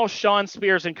I saw Shawn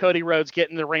Spears and Cody Rhodes get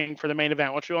in the ring for the main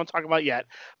event, which we won't talk about yet,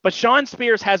 but Shawn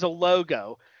Spears has a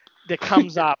logo that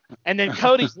comes up, and then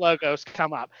Cody's logos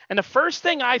come up. And the first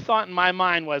thing I thought in my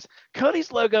mind was,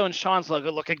 Cody's logo and Shawn's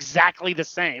logo look exactly the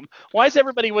same. Why is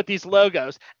everybody with these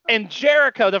logos? And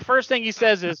Jericho, the first thing he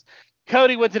says is,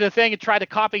 Cody went to the thing and tried to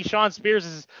copy Shawn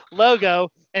Spears'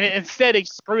 logo, and instead he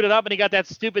screwed it up and he got that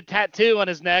stupid tattoo on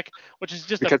his neck, which is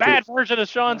just a bad version of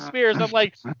Shawn Spears. I'm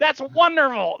like, that's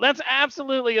wonderful. That's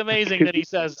absolutely amazing that he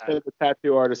says that. The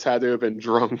tattoo artist had to have been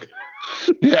drunk.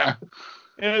 Yeah.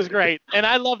 It was great. And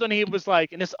I loved when he was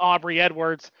like, and this Aubrey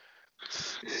Edwards,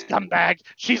 scumbag,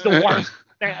 she's the worst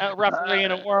referee in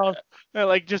the world.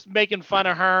 Just making fun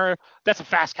of her. That's a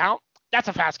fast count. That's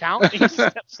a fast count. He just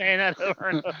kept saying that over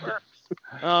and over.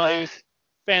 Oh, it was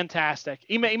fantastic.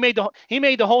 He made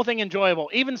the whole thing enjoyable.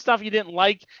 Even stuff you didn't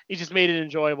like, he just made it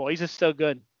enjoyable. He's just so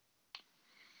good.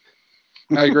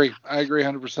 I agree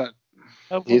 100%.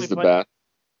 He's the best.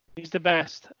 He's the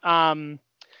best.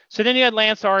 So then you had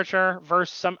Lance Archer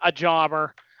versus a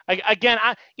jobber. I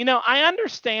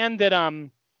understand that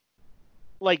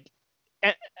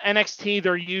NXT,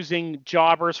 they're using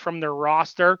jobbers from their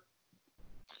roster.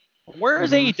 Where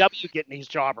is AEW getting these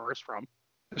jobbers from?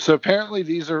 So apparently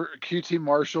these are QT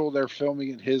Marshall. They're filming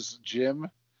in his gym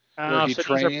where he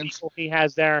trains. These are people he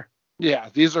has there. Yeah,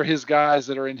 these are his guys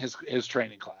that are in his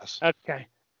training class. Okay.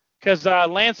 Because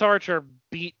Lance Archer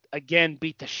beat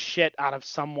the shit out of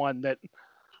someone that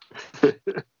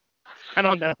I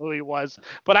don't know who he was,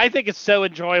 but I think it's so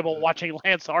enjoyable watching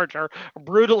Lance Archer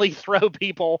brutally throw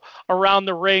people around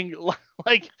the ring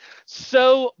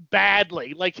so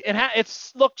badly.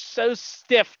 It looks so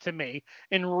stiff to me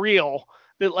and real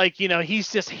that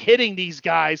he's just hitting these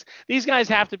guys. These guys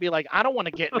have to be like, I don't want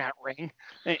to get in that ring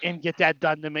and get that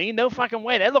done to me. No fucking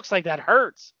way. That looks like that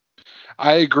hurts.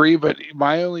 I agree, but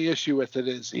my only issue with it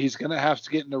is he's going to have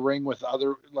to get in the ring with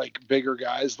other bigger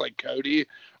guys like Cody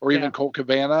or even Colt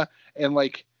Cabana, and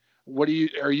are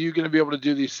you going to be able to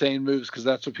do these same moves, because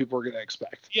that's what people are going to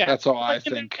expect. Yeah, that's all I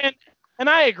think. And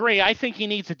I agree. I think he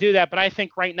needs to do that, but I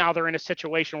think right now they're in a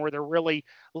situation where they're really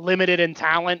limited in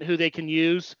talent who they can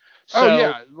use.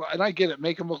 So, and I get it.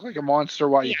 Make him look like a monster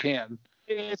while you can.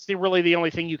 It's really the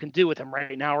only thing you can do with him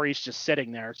right now, where he's just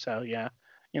sitting there. So yeah.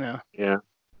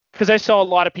 Because I saw a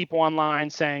lot of people online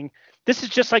saying this is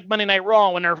just like Monday Night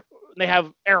Raw when they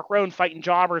have Eric Rowan fighting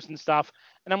jobbers and stuff,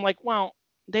 and I'm like, well,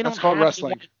 that's called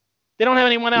wrestling. They don't have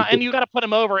anyone else, and you got to put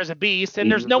him over as a beast,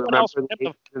 and there's no one else. In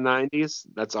the 90s,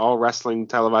 that's all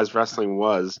televised wrestling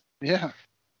was. Yeah.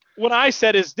 what I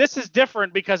said is this is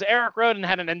different because Eric Roden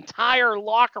had an entire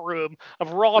locker room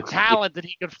of raw talent that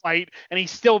he could fight, and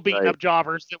he's still beating up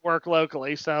jobbers that work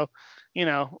locally. So,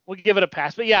 we'll give it a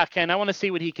pass. But yeah, Ken, I want to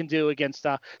see what he can do against,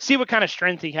 see what kind of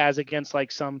strength he has against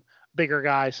like some bigger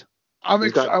guys.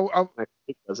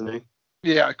 Doesn't he?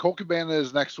 Yeah, Colt Cabana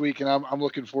is next week, and I'm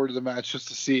looking forward to the match just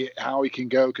to see how he can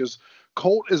go, because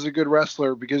Colt is a good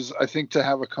wrestler, because I think to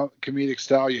have a comedic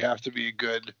style, you have to be a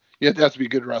good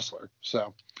wrestler.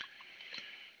 So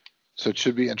it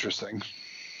should be interesting.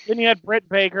 Then you had Britt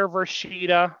Baker versus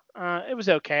Sheeta. It was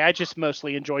okay. I just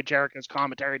mostly enjoyed Jericho's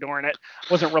commentary during it.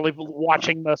 Wasn't really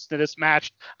watching most of this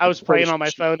match. I was playing on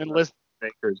my phone and listening.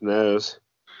 Baker's nose.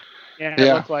 Yeah,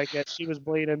 it looked like it. She was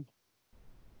bleeding.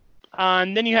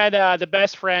 And then you had the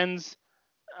Best Friends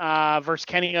versus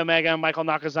Kenny Omega and Michael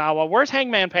Nakazawa. Where's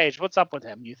Hangman Page? What's up with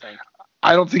him, you think?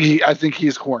 I think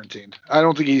he's quarantined. I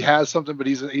don't think he has something, but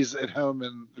he's at home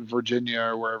in Virginia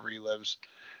or wherever he lives.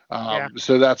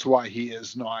 So that's why he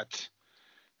is not,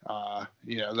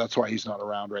 that's why he's not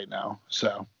around right now.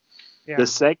 So the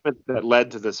segment that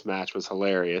led to this match was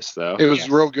hilarious, though. It was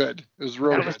real good. It was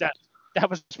real good. That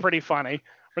was pretty funny,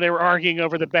 where they were arguing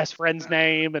over the Best Friend's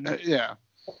name, and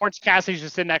Orange Cassidy's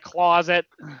just in that closet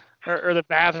or the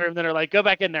bathroom. Then they're like, go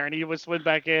back in there, and he went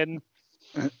back in.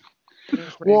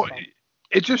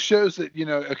 It just shows that,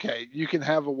 okay, you can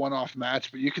have a one-off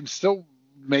match, but you can still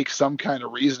make some kind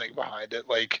of reasoning behind it.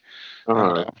 Like, I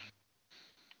don't know.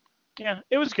 Yeah,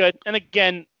 it was good. And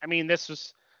again, I mean, this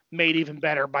was made even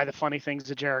better by the funny things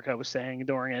that Jericho was saying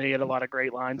during it. He had a lot of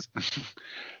great lines.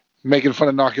 Making fun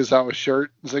of Nakazawa's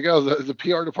shirt. It's like, oh, the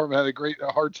PR department had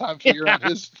a hard time figuring out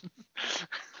his.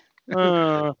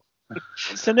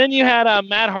 So then you had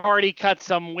Matt Hardy cut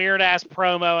some weird ass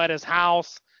promo at his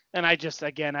house, and I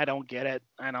don't get it.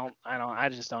 I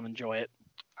just don't enjoy it.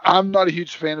 I'm not a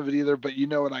huge fan of it either, but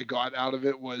what I got out of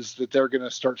it was that they're going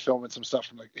to start filming some stuff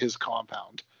from his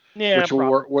compound, which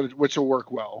will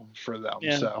work well for them.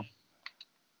 Yeah. So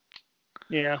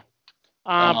yeah,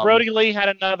 Brody Lee had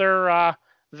another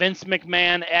Vince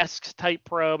McMahon-esque type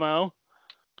promo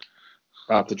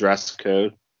about the dress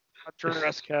code.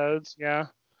 Dress codes, yeah.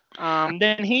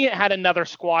 Then he had another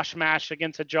squash match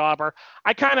against a jobber.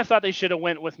 I kind of thought they should have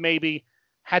went with maybe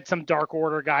had some Dark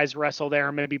Order guys wrestle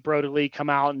there. Maybe Brody Lee come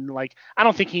out and I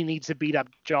don't think he needs to beat up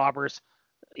jobbers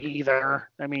either.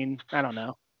 I mean, I don't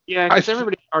know. Yeah, because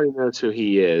everybody already knows who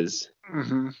he is.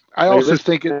 Mm-hmm. I also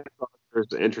think there's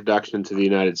the introduction to the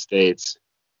United States.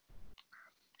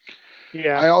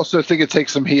 Yeah. I also think it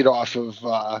takes some heat off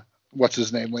of what's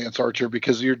his name, Lance Archer,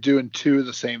 because you're doing two of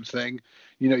the same thing.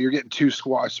 You're getting two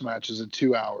squash matches in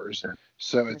 2 hours,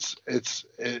 so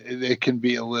it can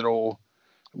be a little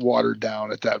watered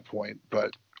down at that point.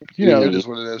 But it is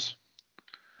what it is.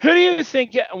 Who do you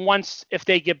think if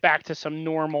they get back to some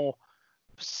normal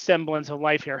semblance of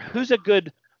life here, who's a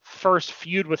good first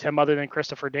feud with him other than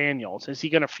Christopher Daniels? Is he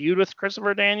going to feud with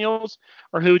Christopher Daniels,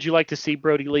 or who would you like to see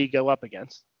Brody Lee go up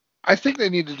against? I think they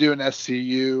need to do an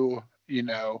SCU,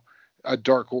 a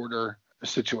Dark Order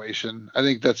situation. I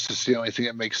think that's just the only thing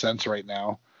that makes sense right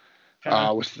now.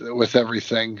 With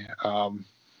everything.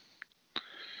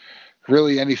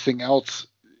 Really anything else,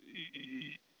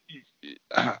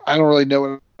 I don't really know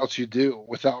what else you do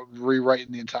without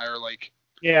rewriting the entire,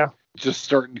 just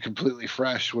starting completely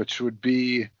fresh, which would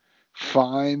be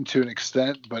fine to an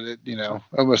extent, but it,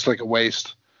 almost like a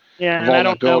waste. Yeah, and I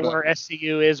don't know where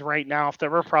SCU is right now. If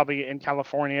we're probably in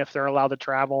California, if they're allowed to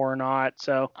travel or not.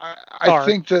 So I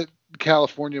think that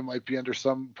California might be under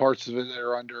some parts of it that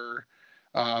are under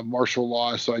martial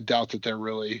law, so I doubt that they're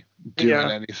really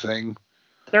doing anything.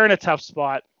 They're in a tough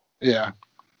spot. Yeah.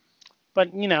 But,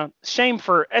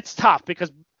 it's tough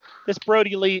because this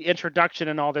Brody Lee introduction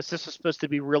and all this is supposed to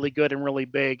be really good and really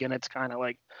big, and it's kind of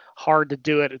hard to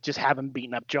do it. Just have him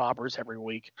beating up jobbers every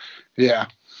week. Yeah.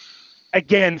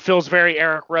 Again, feels very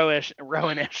Eric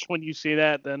Rowan-ish when you see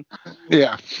that then.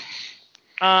 Yeah.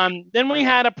 Then we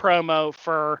had a promo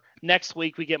for next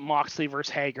week. We get Moxley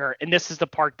versus Hager, and this is the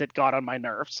part that got on my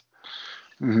nerves.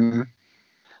 Mm-hmm.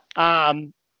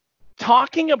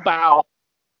 Talking about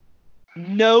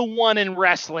no one in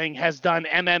wrestling has done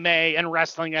MMA and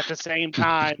wrestling at the same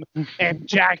time, and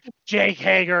Jake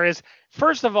Hager is,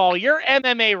 first of all, your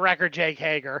MMA record, Jake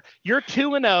Hager, you're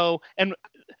 2-0, and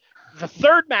the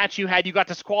third match you had, you got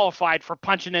disqualified for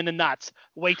punching in the nuts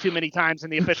way too many times,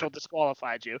 and the official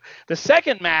disqualified you. The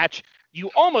second match, You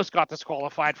almost got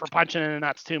disqualified for punching in the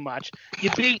nuts too much. You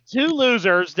beat 2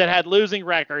 losers that had losing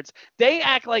records. They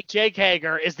act like Jake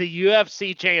Hager is the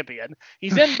UFC champion.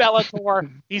 He's in Bellator.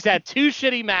 He's had 2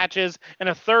 shitty matches and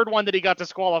a third one that he got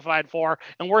disqualified for.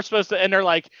 And we're supposed to, and they're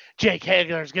like, Jake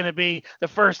Hager is going to be the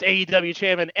first AEW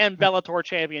champion and Bellator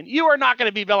champion. You are not going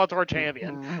to be Bellator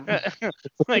champion.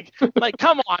 like,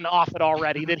 come on off it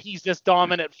already that he's this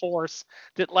dominant force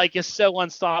that like is so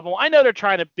unstoppable. I know they're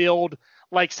trying to build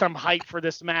like some hype for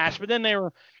this match, but then they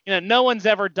were, no one's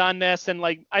ever done this. And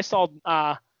like I saw,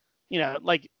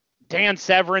 like Dan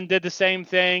Severn did the same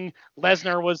thing.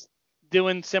 Lesnar was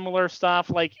doing similar stuff.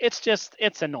 Like it's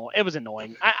annoying. It was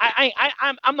annoying.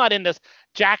 I'm not into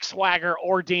Jack Swagger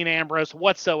or Dean Ambrose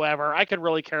whatsoever. I could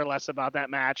really care less about that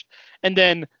match. And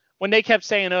then when they kept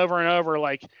saying over and over,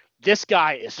 like this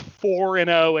guy is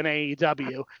 4-0 in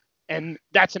AEW. And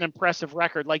that's an impressive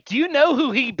record. Like, do you know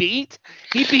who he beat?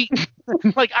 He beat,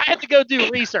 like, I had to go do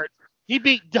research. He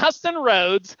beat Dustin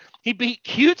Rhodes. He beat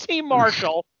QT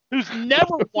Marshall, who's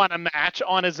never won a match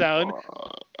on his own.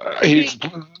 He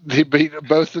beat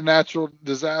both the natural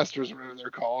disasters, whatever they're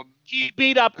called. He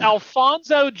beat up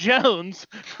Alfonso Jones,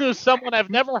 who's someone I've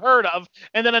never heard of,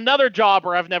 and then another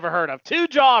jobber I've never heard of. 2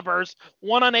 jobbers,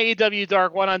 one on AEW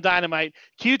Dark, one on Dynamite,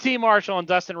 QT Marshall and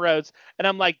Dustin Rhodes. And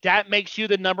I'm like, that makes you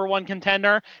the number 1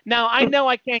 contender? Now, I know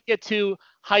I can't get too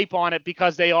hype on it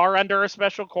because they are under a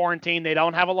special quarantine. They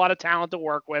don't have a lot of talent to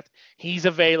work with. He's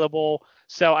available,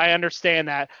 so I understand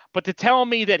that. But to tell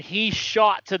me that he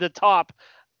shot to the top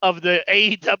of the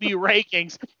AEW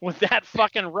rankings with that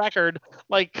fucking record,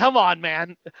 like, come on,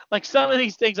 man. Like, some of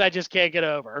these things I just can't get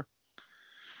over.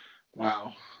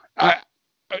 Wow. I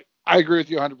agree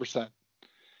with you 100%.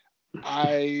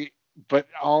 But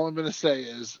all I'm going to say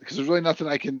is, because there's really nothing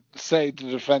I can say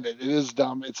to defend it. It is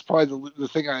dumb. It's probably the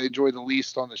thing I enjoy the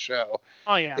least on the show.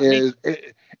 Oh yeah.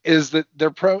 Is that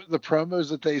the promos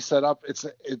that they set up?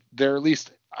 They're at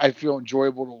least I feel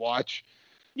enjoyable to watch.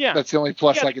 Yeah. That's the only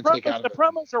plus I can take out of it. The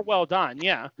promos are well done.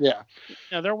 Yeah. Yeah.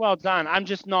 They're well done. I'm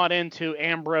just not into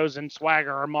Ambrose and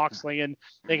Swagger or Moxley, and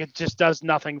it just does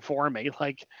nothing for me.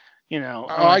 Like, Oh,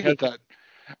 I get that.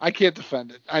 I can't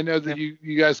defend it. I know that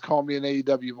you guys call me an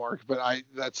AEW mark, but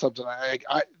that's something I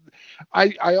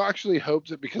actually hope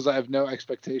that because I have no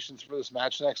expectations for this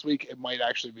match next week, it might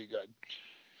actually be good.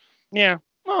 Yeah.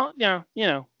 Well, yeah.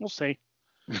 We'll see.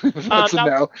 That's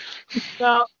a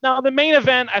no. Now, the main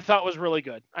event I thought was really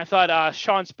good. I thought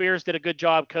Sean Spears did a good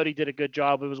job. Cody did a good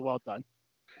job. It was well done.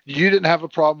 You didn't have a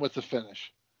problem with the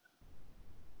finish.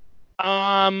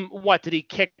 What, did he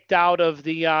kicked out of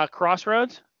the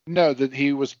Crossroads? No, that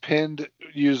he was pinned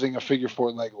using a figure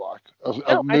 4 leg lock.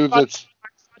 A move I thought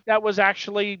that was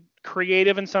actually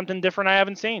creative and something different I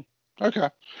haven't seen. Okay.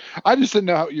 I just didn't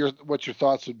know what your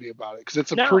thoughts would be about it, because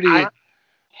it's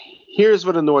Here's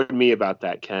what annoyed me about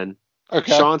that, Ken.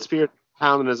 Okay. Sean Spears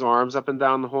pounding his arms up and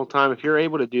down the whole time. If you're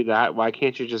able to do that, why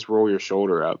can't you just roll your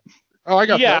shoulder up? Oh, I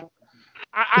got that.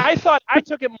 I thought I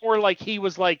took it more like he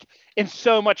was like in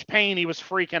so much pain he was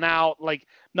freaking out, like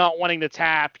not wanting to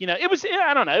tap. It was,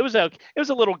 I don't know, it was a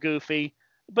little goofy,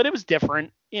 but it was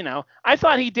different. I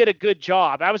thought he did a good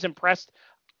job. I was impressed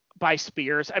by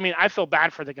Spears. I mean, I feel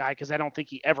bad for the guy because I don't think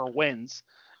he ever wins.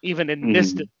 Even in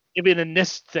this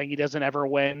thing, he doesn't ever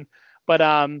win. But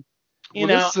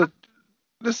this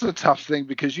is a tough thing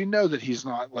because that he's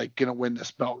not like going to win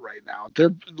this belt right now.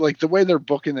 They're like, the way they're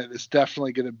booking it is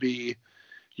definitely going to be,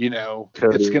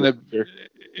 it's going to,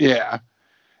 yeah.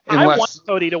 I want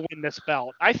Cody to win this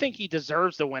belt. I think he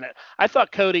deserves to win it. I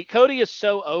thought Cody is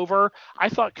so over. I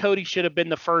thought Cody should have been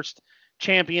the first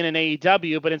champion in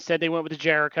AEW, but instead they went with the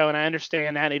Jericho, and I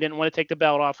understand that. They didn't want to take the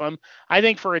belt off him. I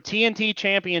think for a TNT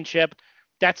championship,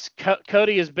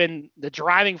 Cody has been the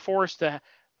driving force to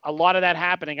a lot of that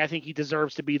happening. I think he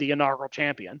deserves to be the inaugural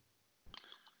champion.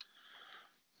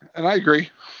 And I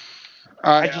agree.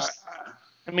 I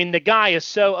mean, the guy is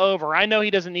so over. I know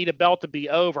he doesn't need a belt to be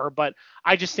over, but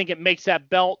I just think it makes that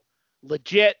belt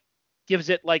legit, gives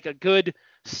it like a good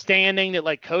standing that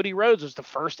like Cody Rhodes was the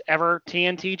first ever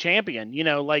TNT champion.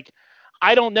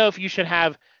 I don't know if you should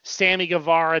have Sammy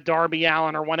Guevara, Darby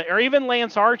Allin, or even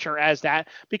Lance Archer as that,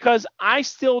 because I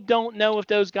still don't know if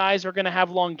those guys are going to have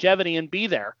longevity and be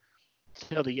there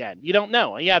till the end. You don't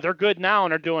know. Yeah, they're good now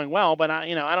and are doing well, but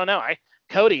I don't know.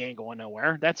 Cody ain't going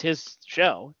nowhere. That's his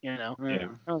show, Yeah.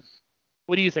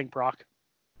 What do you think, Brock?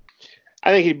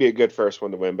 I think he'd be a good first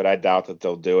one to win, but I doubt that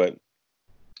they'll do it.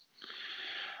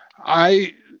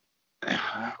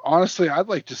 Honestly, I'd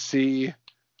like to see.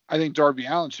 I think Darby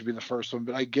Allin should be the first one,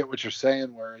 but I get what you're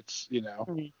saying where it's, Yeah,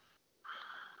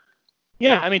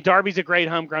 I mean, Darby's a great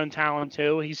homegrown talent,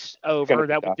 too. He's over.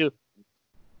 That would do.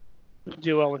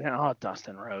 Duo with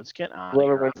Dustin Rhodes. Get out of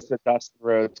Whoever here. wins the Dustin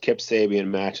Rhodes Kip Sabian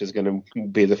match is going to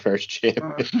be the first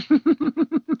champion.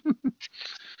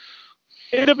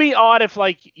 It'll be odd if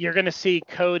like you're gonna see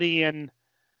Cody and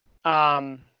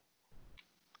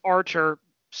Archer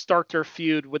start their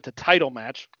feud with the title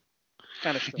match.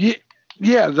 Kind of strange.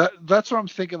 Yeah, that's what I'm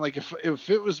thinking. Like if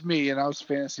it was me and I was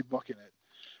fantasy booking it,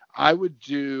 I would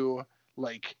do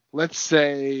like, let's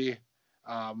say,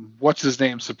 what's his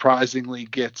name surprisingly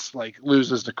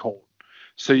loses to Colt.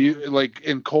 So you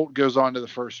and Colt goes on to the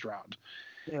first round.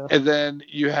 Yeah. And then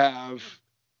you have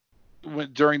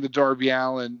during the Darby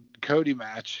Allin Cody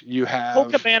match, you have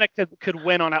Colt Cabana could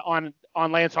win on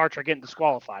Lance Archer getting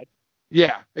disqualified.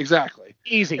 Yeah, exactly.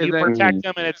 Easy. And you then, protect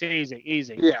him and it's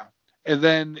easy. Yeah. And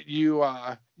then you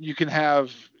can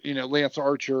have, Lance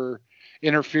Archer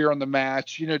interfere on the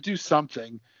match, do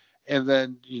something, and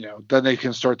then, then they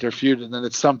can start their feud, and then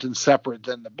it's something separate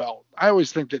than the belt. I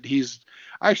always think that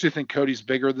I actually think Cody's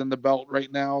bigger than the belt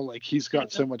right now. Like he's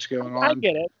got so much going on. I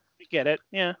get it.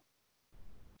 Yeah.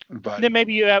 But and then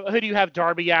maybe who do you have?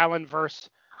 Darby Allin versus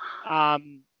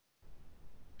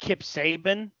Kip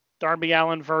Sabian? Darby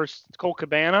Allin versus Colt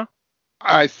Cabana?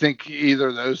 I think either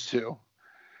of those two.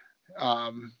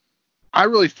 I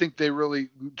really think they really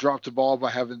dropped the ball by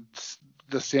having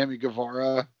the Sammy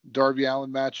Guevara Darby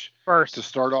Allin match first to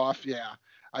start off. Yeah,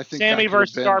 I think Sammy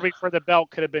versus Darby for the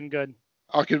belt could have been good.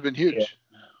 Oh, it could have been huge.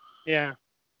 Yeah.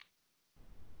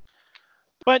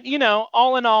 But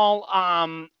all in all,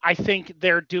 I think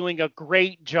they're doing a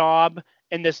great job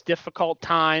in this difficult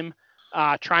time,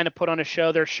 trying to put on a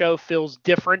show. Their show feels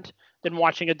different than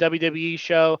watching a WWE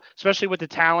show, especially with the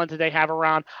talent that they have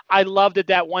around. I loved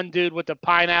that one dude with the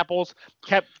pineapples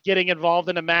kept getting involved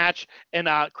in a match, and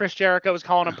Chris Jericho was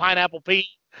calling him Pineapple Pete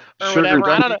or whatever.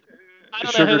 I don't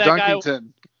know who that guy was.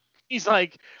 He's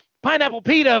like, Pineapple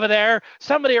Pete over there.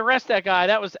 Somebody arrest that guy.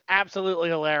 That was absolutely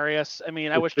hilarious. I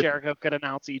mean, I wish Jericho could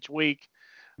announce each week.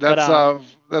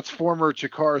 That's former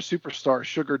Chikara superstar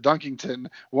Sugar Dunkington,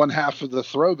 one half of the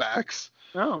Throwbacks.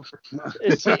 Oh,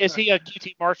 is he a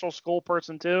QT Marshall school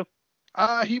person too?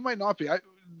 He might not be.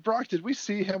 Brock, did we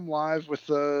see him live with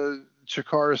the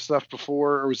Chikara stuff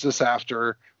before, or was this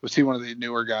after? Was he one of the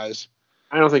newer guys?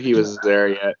 I don't think he was there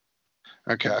yet.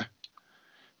 Okay,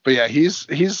 but yeah, he's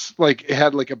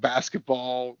had a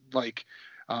basketball he's like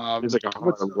a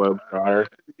Harlem Globetrotter.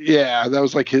 Yeah, that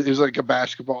was it was like a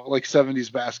basketball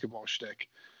 70s basketball shtick.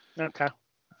 Okay.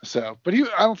 So, but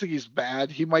I don't think he's bad.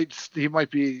 He might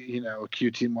be, a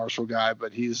QT Marshall guy,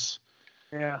 but he's.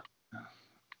 Yeah.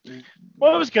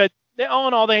 Well, it was good. All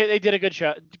in all, they did a good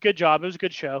show. Good job. It was a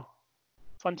good show.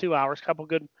 Fun 2 hours. Couple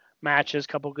good matches.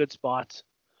 Couple good spots.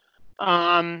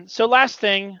 So last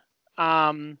thing,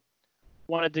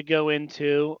 wanted to go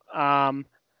into. I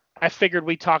figured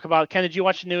we'd talk about. Ken, did you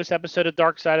watch the newest episode of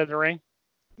Dark Side of the Ring?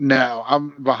 No,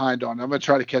 I'm behind on. I'm gonna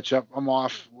try to catch up. I'm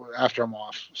off after I'm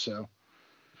off, so.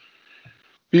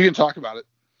 You can talk about it.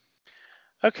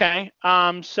 Okay.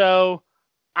 So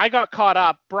I got caught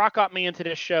up. Brock got me into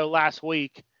this show last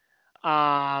week.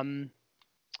 Real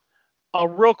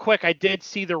quick, I did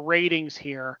see the ratings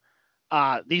here.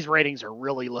 These ratings are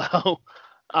really low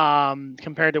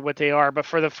compared to what they are. But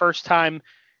for the first time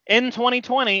in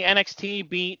 2020, NXT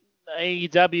beat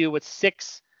AEW with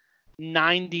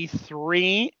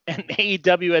 693 and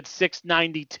AEW at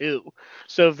 692.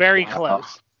 So very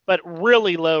close. But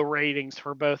really low ratings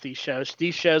for both these shows.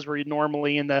 These shows were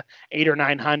normally in the 800 or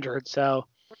 900. So,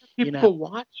 people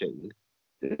watching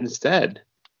instead.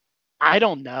 I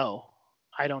don't know.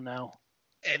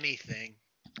 Anything.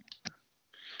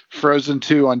 Frozen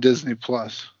 2 on Disney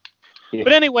Plus. Yeah.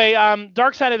 But anyway,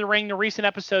 Dark Side of the Ring, the recent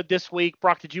episode this week.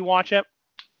 Brock, did you watch it?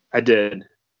 I did.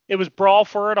 It was Brawl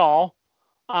for It All.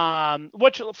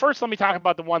 First, let me talk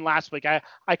about the one last week. I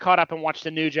caught up and watched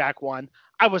the New Jack one.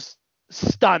 I was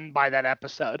stunned by that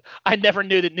episode. I never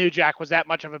knew that New Jack was that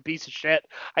much of a piece of shit.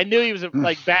 I knew he was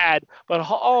bad, but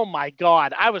oh my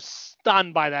God, I was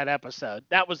stunned by that episode.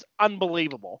 That was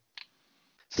unbelievable.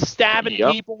 Stabbing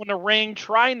people in the ring,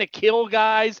 trying to kill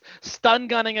guys, stun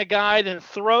gunning a guy, then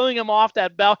throwing him off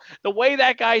that belt. The way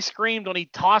that guy screamed when he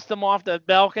tossed him off the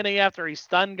balcony after he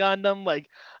stun gunned him,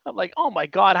 I'm like, oh my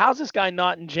God, how's this guy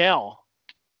not in jail?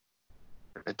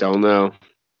 I don't know.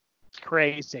 It's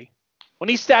crazy. When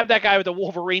he stabbed that guy with a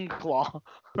Wolverine claw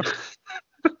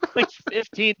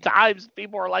 15 times,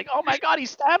 people were like, oh my God, he's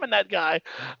stabbing that guy.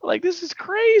 This is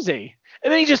crazy.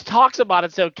 And then he just talks about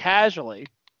it so casually.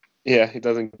 Yeah, he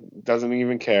doesn't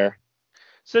even care.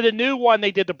 So the new one,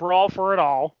 they did the Brawl for It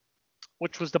All,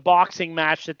 which was the boxing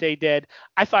match that they did.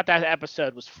 I thought that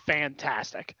episode was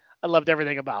fantastic. I loved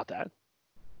everything about that.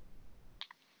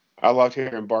 I loved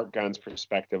hearing Bart Gunn's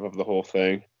perspective of the whole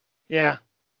thing. Yeah.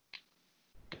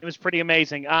 It was pretty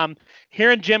amazing.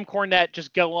 Hearing Jim Cornette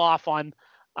just go off on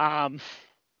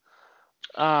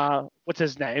what's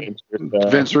his name?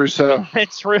 Vince Russo.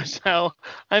 Vince Russo.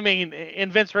 I mean,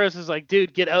 and Vince Russo's like,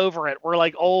 dude, get over it. We're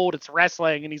like old. It's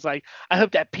wrestling. And he's like, I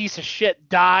hope that piece of shit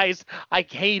dies. I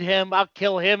hate him. I'll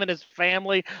kill him and his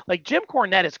family. Like, Jim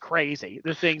Cornette is crazy,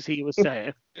 the things he was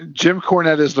saying. Jim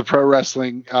Cornette is the pro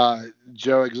wrestling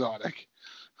Joe Exotic.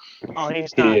 Oh,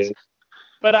 he's nuts.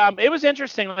 But it was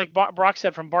interesting, like Brock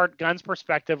said, from Bart Gunn's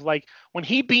perspective, like when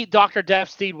he beat Dr. Death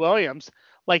Steve Williams,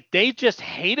 like they just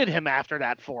hated him after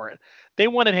that for it. They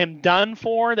wanted him done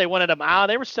for. They wanted him out.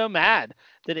 They were so mad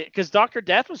that because Dr.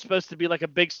 Death was supposed to be like a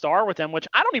big star with him, which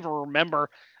I don't even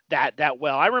remember that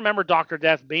well. I remember Dr.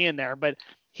 Death being there, but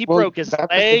he broke his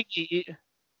leg.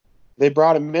 They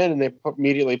brought him in and they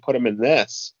immediately put him in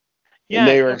this. Yeah,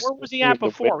 where was he at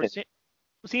before? Was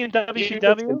he in WCW? He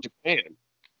was in Japan.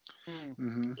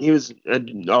 Mm-hmm. He was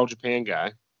an All Japan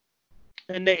guy.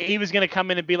 And he was going to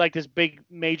come in and be like this big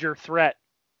major threat.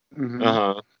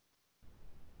 Mm-hmm.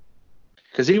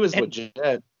 Because he was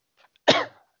legit.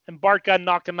 And Bart Gunn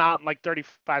knocked him out in like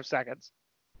 35 seconds.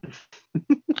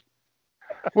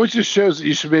 Which just shows that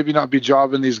you should maybe not be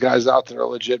jobbing these guys out that are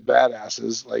legit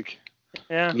badasses. Like,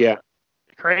 yeah.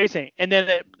 Crazy. And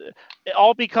then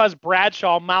all because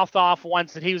Bradshaw mouthed off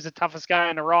once that he was the toughest guy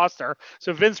on the roster.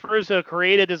 So Vince Russo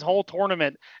created his whole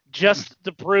tournament just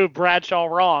to prove Bradshaw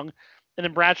wrong. And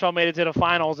then Bradshaw made it to the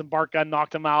finals and Bart Gunn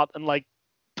knocked him out in like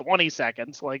 20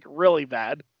 seconds. Like really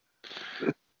bad.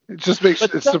 It just makes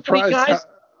it surprised.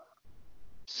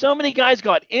 So many guys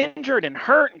got injured and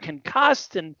hurt and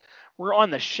concussed and were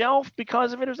on the shelf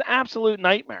because of it. It was an absolute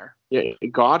nightmare. Yeah,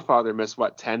 Godfather missed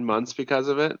 10 months because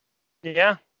of it.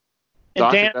 Yeah.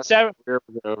 And Dan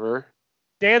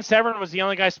Severn was the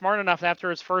only guy smart enough after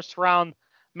his first round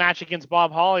match against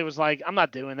Bob Holly was like, I'm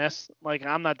not doing this. Like,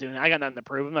 I'm not doing it. I got nothing to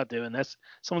prove. I'm not doing this.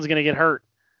 Someone's going to get hurt.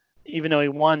 Even though he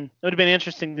won. It would have been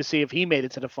interesting to see if he made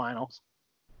it to the finals.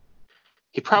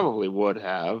 He probably would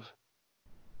have.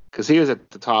 Because he was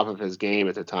at the top of his game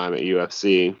at the time at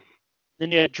UFC.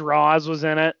 Then you had Draws was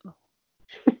in it.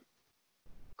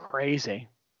 Crazy.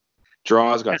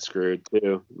 Draws got screwed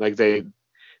too. Like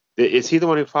is he the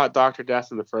one who fought Dr.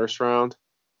 Death in the first round?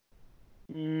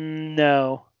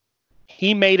 No.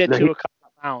 He made it to a couple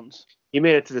of rounds. He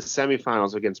made it to the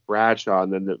semifinals against Bradshaw,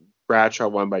 and then the Bradshaw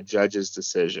won by judge's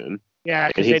decision. Yeah,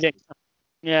 because they didn't.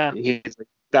 Yeah. He's like,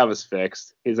 that was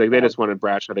fixed. He's like, they just wanted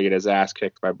Bradshaw to get his ass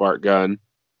kicked by Bart Gunn.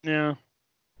 Yeah.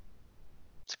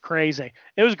 It's crazy.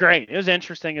 It was great. It was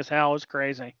interesting as hell. It was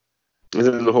crazy. And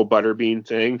then the whole Butterbean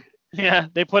thing. Yeah,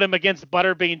 they put him against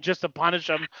Butterbean just to punish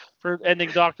him for ending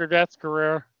Dr. Death's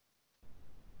career.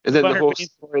 And then the whole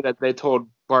story that they told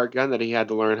Bart Gunn that he had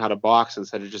to learn how to box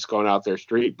instead of just going out there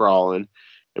street brawling.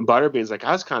 And Butterbean's like,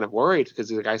 I was kind of worried because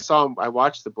he's like, I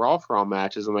watched the Brawl for All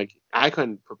matches. I'm like, I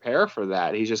couldn't prepare for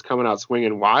that. He's just coming out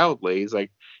swinging wildly. He's like,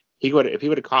 if he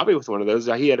would have caught me with one of those,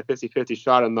 he had a 50-50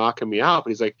 shot of knocking me out.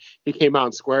 But he's like, he came out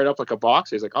and squared up like a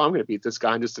boxer. He's like, oh, I'm going to beat this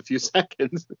guy in just a few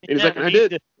seconds. And he's like, I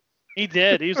did. He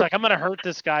did. He was like, I'm going to hurt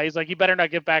this guy. He's like, you better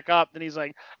not get back up. And he's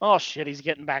like, oh, shit, he's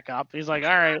getting back up. He's like, all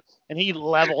right. And he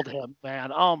leveled him,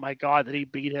 man. Oh, my God, did he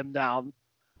beat him down.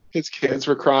 His kids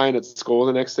were crying at school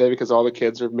the next day because all the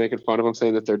kids were making fun of him,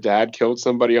 saying that their dad killed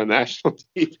somebody on national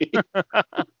TV.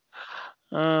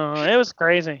 It was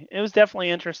crazy. It was definitely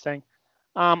interesting.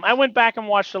 I went back and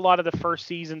watched a lot of the first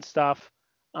season stuff.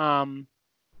 The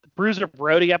Bruiser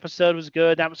Brody episode was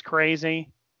good. That was crazy.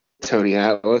 Tony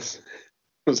Atlas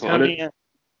was on it.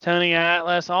 Tony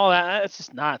Atlas, all that. It's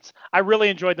just nuts. I really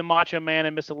enjoyed the Macho Man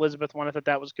and Miss Elizabeth one. I thought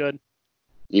that was good.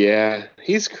 Yeah,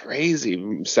 he's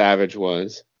crazy. Savage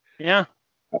was. Yeah.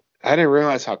 I didn't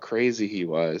realize how crazy he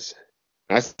was.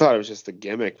 I thought it was just a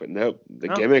gimmick, but nope. The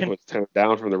gimmick was toned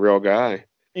down from the real guy.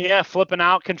 Yeah, flipping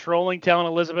out, controlling, telling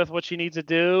Elizabeth what she needs to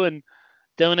do, and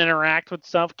don't interact with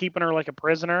stuff, keeping her like a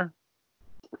prisoner.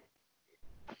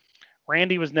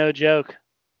 Randy was no joke.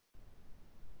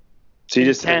 So you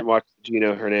just haven't watched the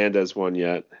Gino Hernandez one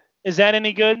yet? Is that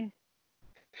any good?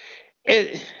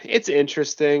 It's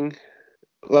interesting.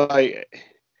 Like,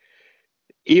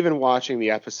 even watching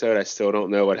the episode, I still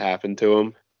don't know what happened to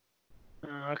him.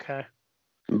 Okay.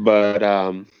 But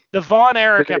the Von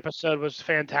Erich episode was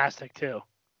fantastic too.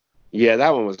 Yeah,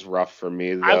 that one was rough for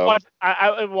me though.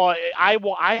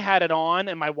 I had it on,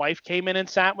 and my wife came in and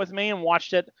sat with me and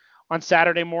watched it on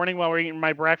Saturday morning while we were eating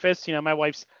my breakfast. You know, my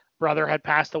wife's brother had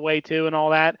passed away too, and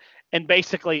all that. And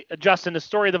basically, Justin, the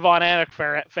story of the Von Erich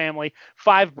family,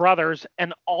 5 brothers,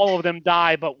 and all of them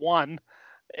die but one.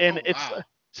 And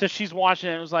so she's watching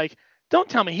it. It was like, don't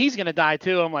tell me he's gonna die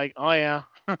too. I'm like, oh yeah.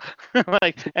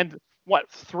 Like, and what?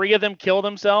 3 of them kill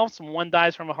themselves, and 1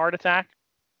 dies from a heart attack.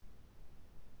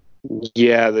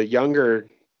 Yeah, the younger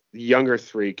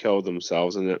 3 killed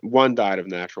themselves, and 1 died of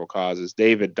natural causes.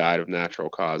 David died of natural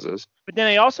causes. But then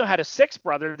they also had a 6th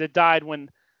brother that died when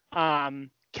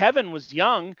Kevin was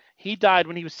young. He died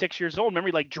when he was 6 years old. Remember,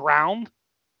 he like drowned.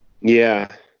 Yeah,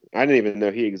 I didn't even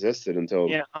know he existed until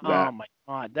Yeah. that. Oh my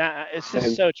God, that it's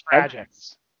just so tragic.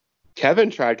 Kevin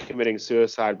tried committing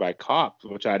suicide by cop,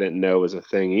 which I didn't know was a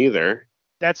thing either.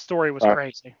 That story was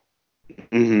crazy.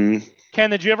 Mm-hmm. Ken,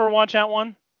 did you ever watch that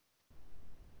one?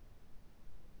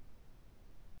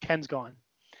 Ken's gone.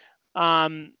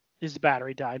 His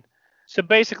battery died. So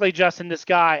basically, Justin, this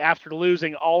guy, after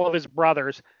losing all of his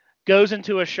brothers, goes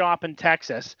into a shop in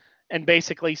Texas and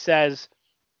basically says,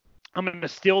 I'm going to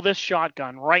steal this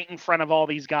shotgun right in front of all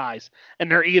these guys,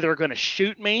 and they're either going to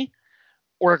shoot me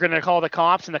or going to call the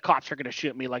cops, and the cops are going to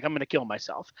shoot me. Like, I'm going to kill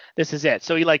myself. This is it.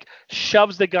 So he, like,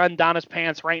 shoves the gun down his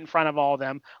pants right in front of all of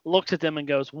them, looks at them and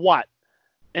goes, what?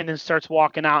 And then starts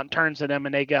walking out and turns to them,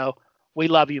 and they go, we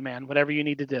love you, man. Whatever you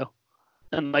need to do.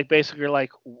 And, like, basically,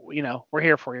 like, you know, we're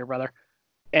here for you, brother.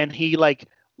 And he, like,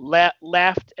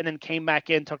 left and then came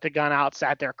back in, took the gun out,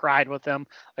 sat there, cried with them.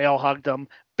 They all hugged him,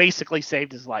 basically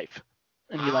saved his life.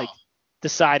 And he, like,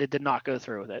 decided to not go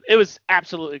through with it. It was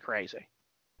absolutely crazy.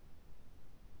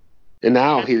 And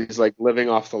now he's like living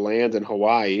off the land in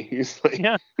Hawaii. He's like,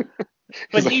 yeah.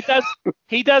 But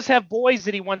he does have boys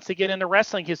that he wants to get into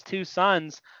wrestling. His 2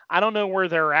 sons. I don't know where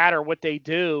they're at or what they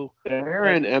do. They're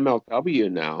in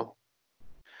MLW now.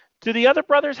 Do the other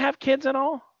brothers have kids at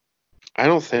all? I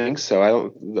don't think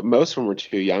so. Most of them were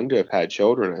too young to have had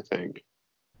children, I think.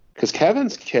 Because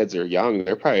Kevin's kids are young.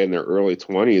 They're probably in their early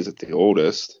 20s at the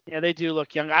oldest. Yeah, they do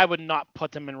look young. I would not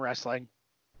put them in wrestling.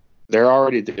 They're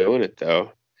already doing it,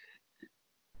 though.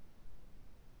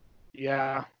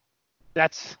 Yeah.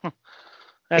 That's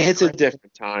it's crazy. A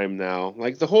different time now.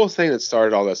 Like, the whole thing that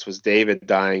started all this was David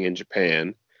dying in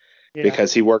Japan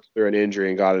because he worked through an injury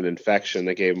and got an infection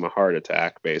that gave him a heart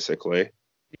attack, basically.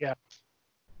 Yeah.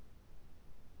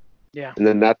 Yeah. And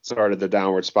then that started the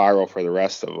downward spiral for the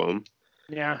rest of them.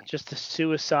 Yeah, just a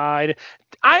suicide.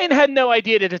 I had no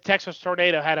idea that the Texas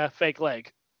tornado had a fake leg.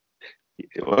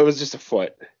 Well, it was just a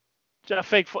foot. A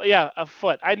fake foot. Yeah, a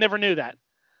foot. I never knew that.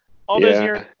 All those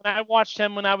years when I watched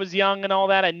him when I was young and all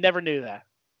that, I never knew that.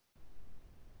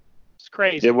 It's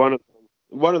crazy. Yeah,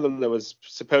 one of them that was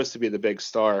supposed to be the big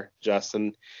star,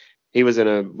 Justin. He was in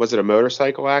a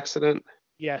motorcycle accident?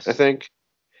 Yes. I think.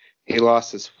 He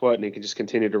lost his foot and he could just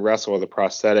continue to wrestle with a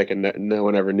prosthetic, and no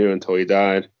one ever knew until he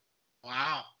died.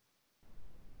 Wow.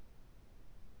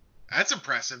 That's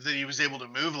impressive that he was able to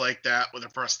move like that with a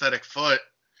prosthetic foot.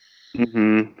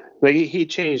 Mm-hmm. Like he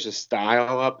changed his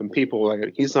style up, and people were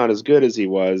like, he's not as good as he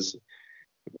was,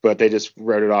 but they just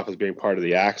wrote it off as being part of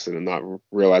the accident, not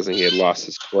realizing he had lost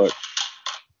his foot.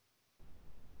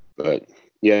 But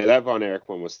yeah, that Von Erich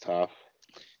one was tough.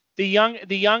 The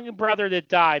young brother that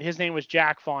died, his name was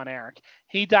Jack Von Erich.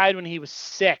 He died when he was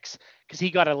 6 because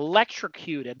he got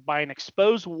electrocuted by an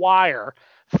exposed wire,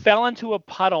 fell into a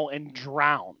puddle, and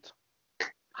drowned.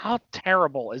 How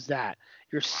terrible is that?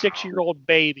 Your 6-year-old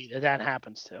baby that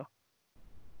happens to.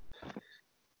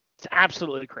 It's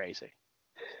absolutely crazy.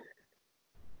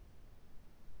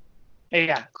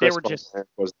 Yeah, Chris Benoit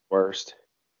was the worst.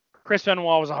 Chris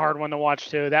Benoit was a hard one to watch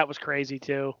too. That was crazy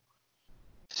too.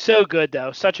 So good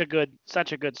though. Such a good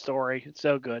story. It's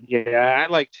so good. Yeah,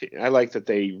 I liked that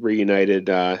they reunited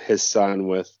his son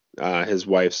with his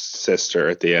wife's sister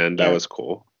at the end. That was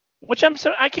cool. Which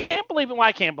I can't believe it. Well,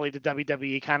 I can't believe the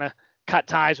WWE kind of cut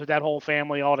ties with that whole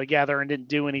family altogether and didn't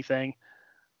do anything.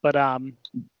 But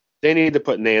they need to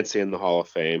put Nancy in the Hall of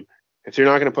Fame. If you're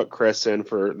not going to put Chris in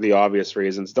for the obvious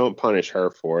reasons, don't punish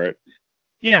her for it.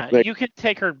 Yeah, you could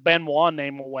take her Benoit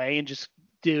name away and just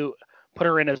put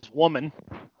her in as woman.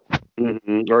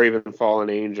 Mm-hmm. Or even Fallen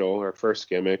Angel, her first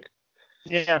gimmick.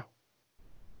 Yeah.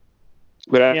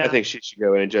 But I think she should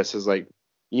go in just as like,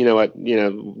 you know what,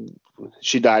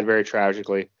 she died very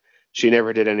tragically. She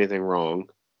never did anything wrong.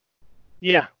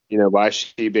 Yeah. Why is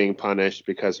she being punished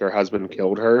because her husband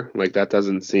killed her? Like, that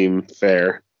doesn't seem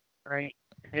fair. Right.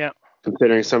 Yeah.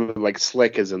 Considering someone like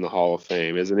Slick is in the Hall of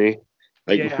Fame, isn't he?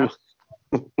 Like,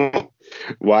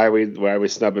 why are we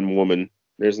snubbing woman?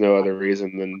 There's no other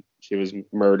reason than she was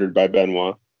murdered by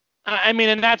Benoit. I mean,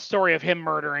 in that story of him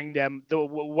murdering them, the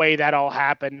way that all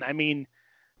happened, I mean,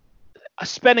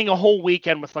 spending a whole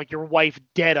weekend with like your wife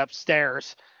dead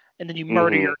upstairs, and then you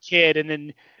murder your kid, and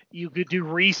then you could do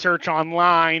research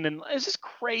online, and it's just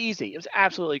crazy. It was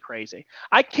absolutely crazy.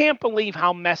 I can't believe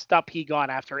how messed up he got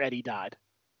after Eddie died.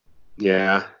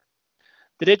 Yeah.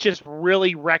 That it just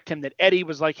really wrecked him. That Eddie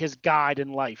was like his guide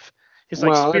in life, his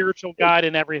like Well, spiritual guide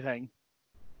in everything.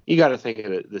 You got to think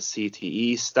of the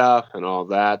CTE stuff and all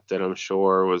that I'm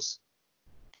sure was.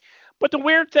 But the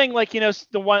weird thing, like,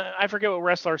 the one, I forget what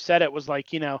wrestler said it, was like,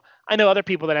 I know other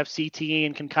people that have CTE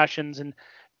and concussions and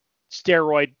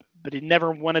steroid, but he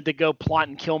never wanted to go plot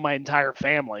and kill my entire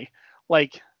family.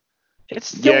 Like,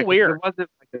 it's still weird. It wasn't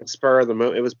like a spur of the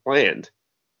moment. It was planned.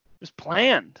 It was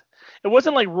planned. It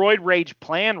wasn't like roid rage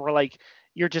plan where like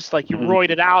you're just like you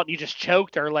roided out and you just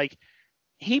choked her. Like,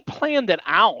 he planned it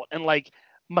out and like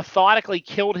methodically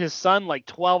killed his son like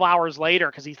 12 hours later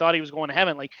because he thought he was going to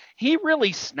heaven. Like, he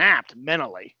really snapped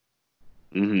mentally.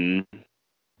 Mm-hmm.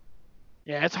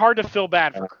 Yeah, it's hard to feel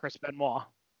bad for Chris Benoit.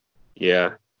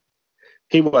 Yeah.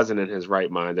 He wasn't in his right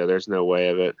mind, though. There's no way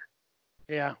of it.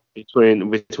 Yeah. Between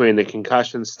the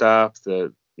concussion stuff,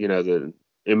 the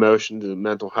emotions, the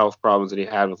mental health problems that he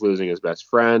had with losing his best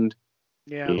friend.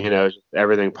 Yeah. Just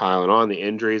everything piling on, the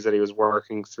injuries that he was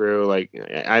working through. Like,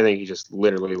 I think he just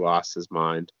literally lost his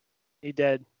mind. He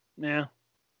did. Yeah.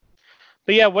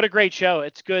 But yeah, what a great show.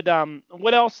 It's good.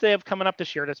 What else they have coming up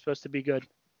this year that's supposed to be good?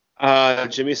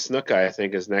 Jimmy Snuka, I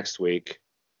think, is next week.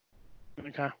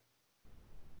 Okay.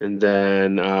 And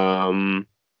then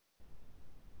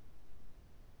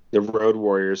the Road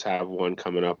Warriors have one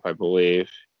coming up, I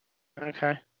believe.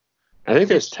 Okay. I think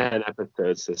there's 10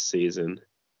 episodes this season.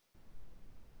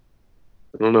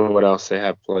 I don't know what else they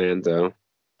have planned, though.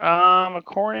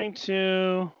 According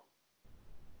to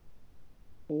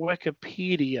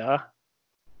Wikipedia,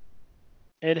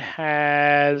 it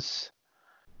has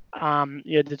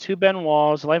the two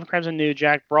Benoits, Life and Crimes of New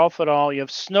Jack, Brawl for It All. You have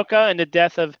Snuka and the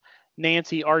death of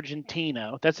Nancy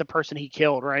Argentino. That's the person he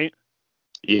killed, right?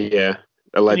 Yeah,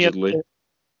 allegedly.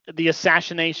 The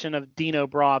assassination of Dino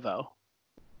Bravo.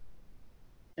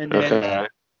 And then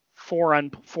four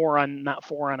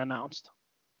unannounced.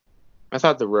 I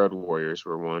thought the Road Warriors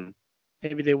were one.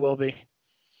 Maybe they will be.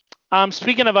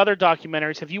 Speaking of other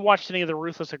documentaries, have you watched any of the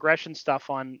Ruthless Aggression stuff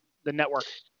on the network?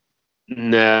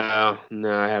 No,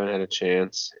 I haven't had a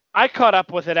chance. I caught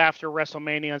up with it after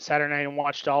WrestleMania on Saturday night and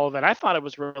watched all of it. I thought it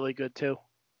was really good too.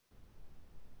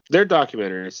 Their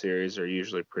documentary series are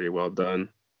usually pretty well done.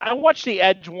 I watched the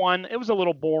Edge one. It was a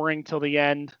little boring till the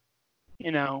end.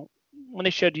 When they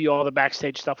showed you all the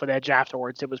backstage stuff with Edge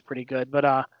afterwards, it was pretty good.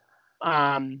 But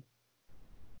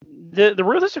the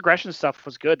Ruthless Aggression stuff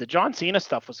was good. The John Cena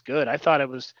stuff was good. I thought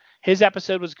his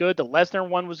episode was good. The Lesnar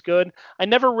one was good. I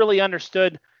never really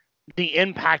understood the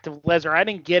impact of Lesnar. I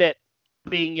didn't get it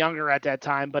being younger at that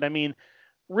time, but I mean,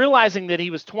 realizing that he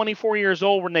was 24 years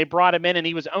old when they brought him in and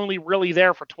he was only really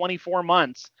there for 24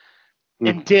 months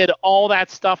and did all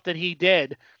that stuff that he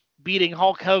did, beating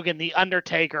Hulk Hogan, The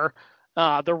Undertaker,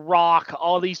 The Rock,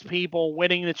 all these people,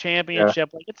 winning the championship.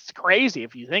 Yeah. Like, it's crazy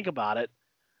if you think about it.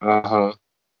 Uh-huh.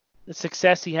 The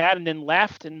success he had and then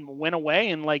left and went away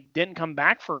and like didn't come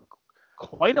back for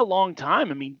quite a long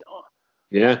time. I mean,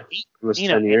 yeah, it was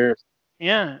 10 years.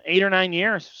 Yeah, 8 or 9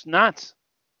 years. It's nuts.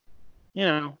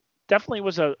 Definitely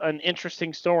was an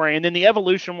interesting story. And then the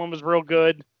Evolution one was real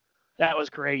good. That was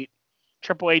great.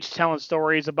 Triple H telling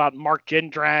stories about Mark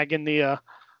Jindrak and the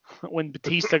when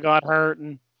Batista got hurt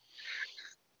and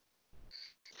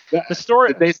the story.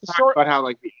 Did they talk about how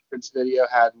like the entrance video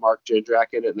had Mark Jindrak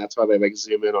in it, and that's why they like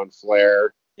zoom in on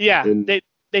Flair? Yeah,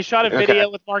 they shot a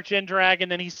video with Mark Jindrak, and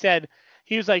then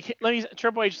he was like,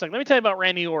 Triple H was like, let me tell you about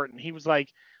Randy Orton. He was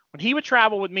like, when he would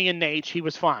travel with me and Nate, he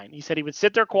was fine. He said he would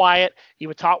sit there quiet. He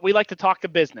would talk. We like to talk to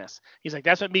business. He's like,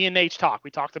 that's what me and Nate talk. We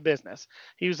talk to business.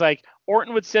 He was like,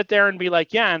 Orton would sit there and be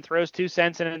like, yeah, and throws 2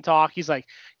 cents in and talk. He's like,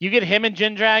 you get him and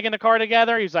Jindrak in the car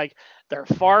together. He's like, they're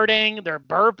farting, they're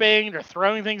burping, they're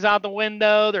throwing things out the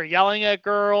window, they're yelling at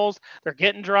girls, they're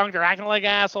getting drunk, they're acting like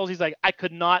assholes. He's like, I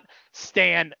could not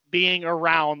stand being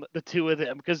around the two of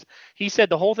them because he said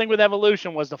the whole thing with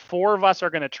Evolution was the 4 of us are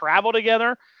going to travel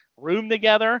together, room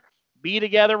together, be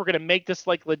together. We're going to make this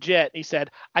like legit. He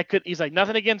said, he's like,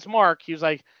 nothing against Mark. He was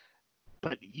like,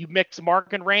 but you mix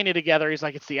Mark and Randy together. He's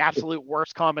like, it's the absolute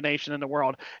worst combination in the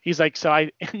world. He's like,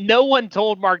 no one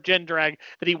told Mark Jindrak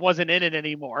that he wasn't in it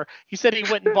anymore. He said he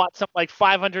went and bought some like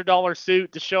 $500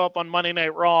 suit to show up on Monday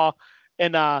Night Raw.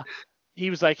 And he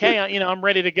was like, hey, I'm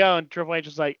ready to go. And Triple H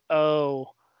was like,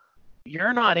 oh,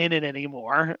 you're not in it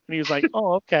anymore. And he was like,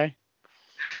 oh, okay.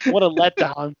 What a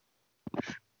letdown.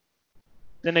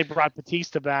 Then they brought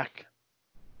Batista back.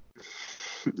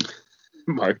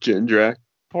 Mark Jindrak.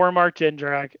 Poor Mark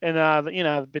Jindrak.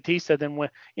 And, Batista then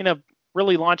went,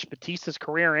 really launched Batista's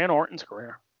career and Orton's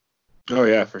career. Oh,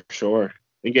 yeah, for sure.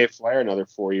 He gave Flair another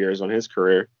 4 years on his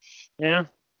career. Yeah.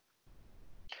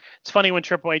 It's funny when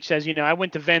Triple H says, I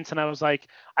went to Vince and I was like,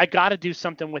 I got to do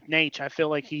something with Nate. I feel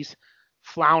like he's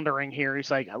floundering here. He's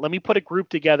like, let me put a group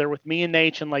together with me and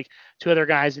Nate and like 2 other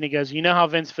guys. And he goes, you know how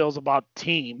Vince feels about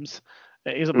teams.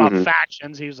 He's about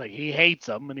factions. He was like, he hates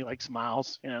them, and he like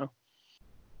smiles,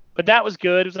 But that was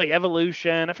good. It was like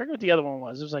Evolution. I forget what the other one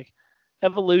was. It was like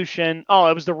Evolution. Oh,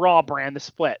 it was the Raw brand, the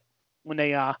split when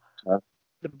they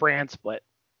the brand split.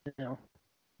 Yeah,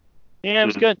 it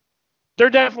was good. They're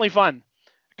definitely fun.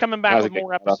 Coming back with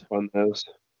more episodes.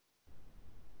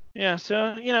 Yeah,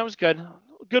 so it was good.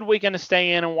 Good weekend to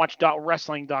stay in and watch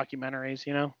wrestling documentaries.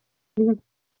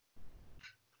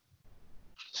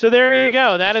 So there you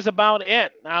go. That is about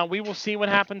it. We will see what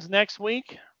happens next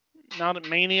week. Now that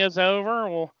Mania's over,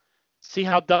 we'll see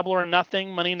how Double or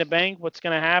Nothing, Money in the Bank, what's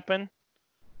going to happen.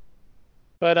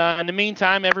 But in the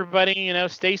meantime, everybody,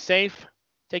 stay safe.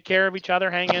 Take care of each other.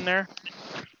 Hang in there.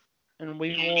 And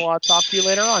we will talk to you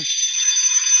later on.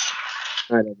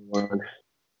 All right, everyone.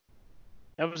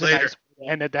 That was a nice way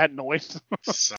to end at that noise.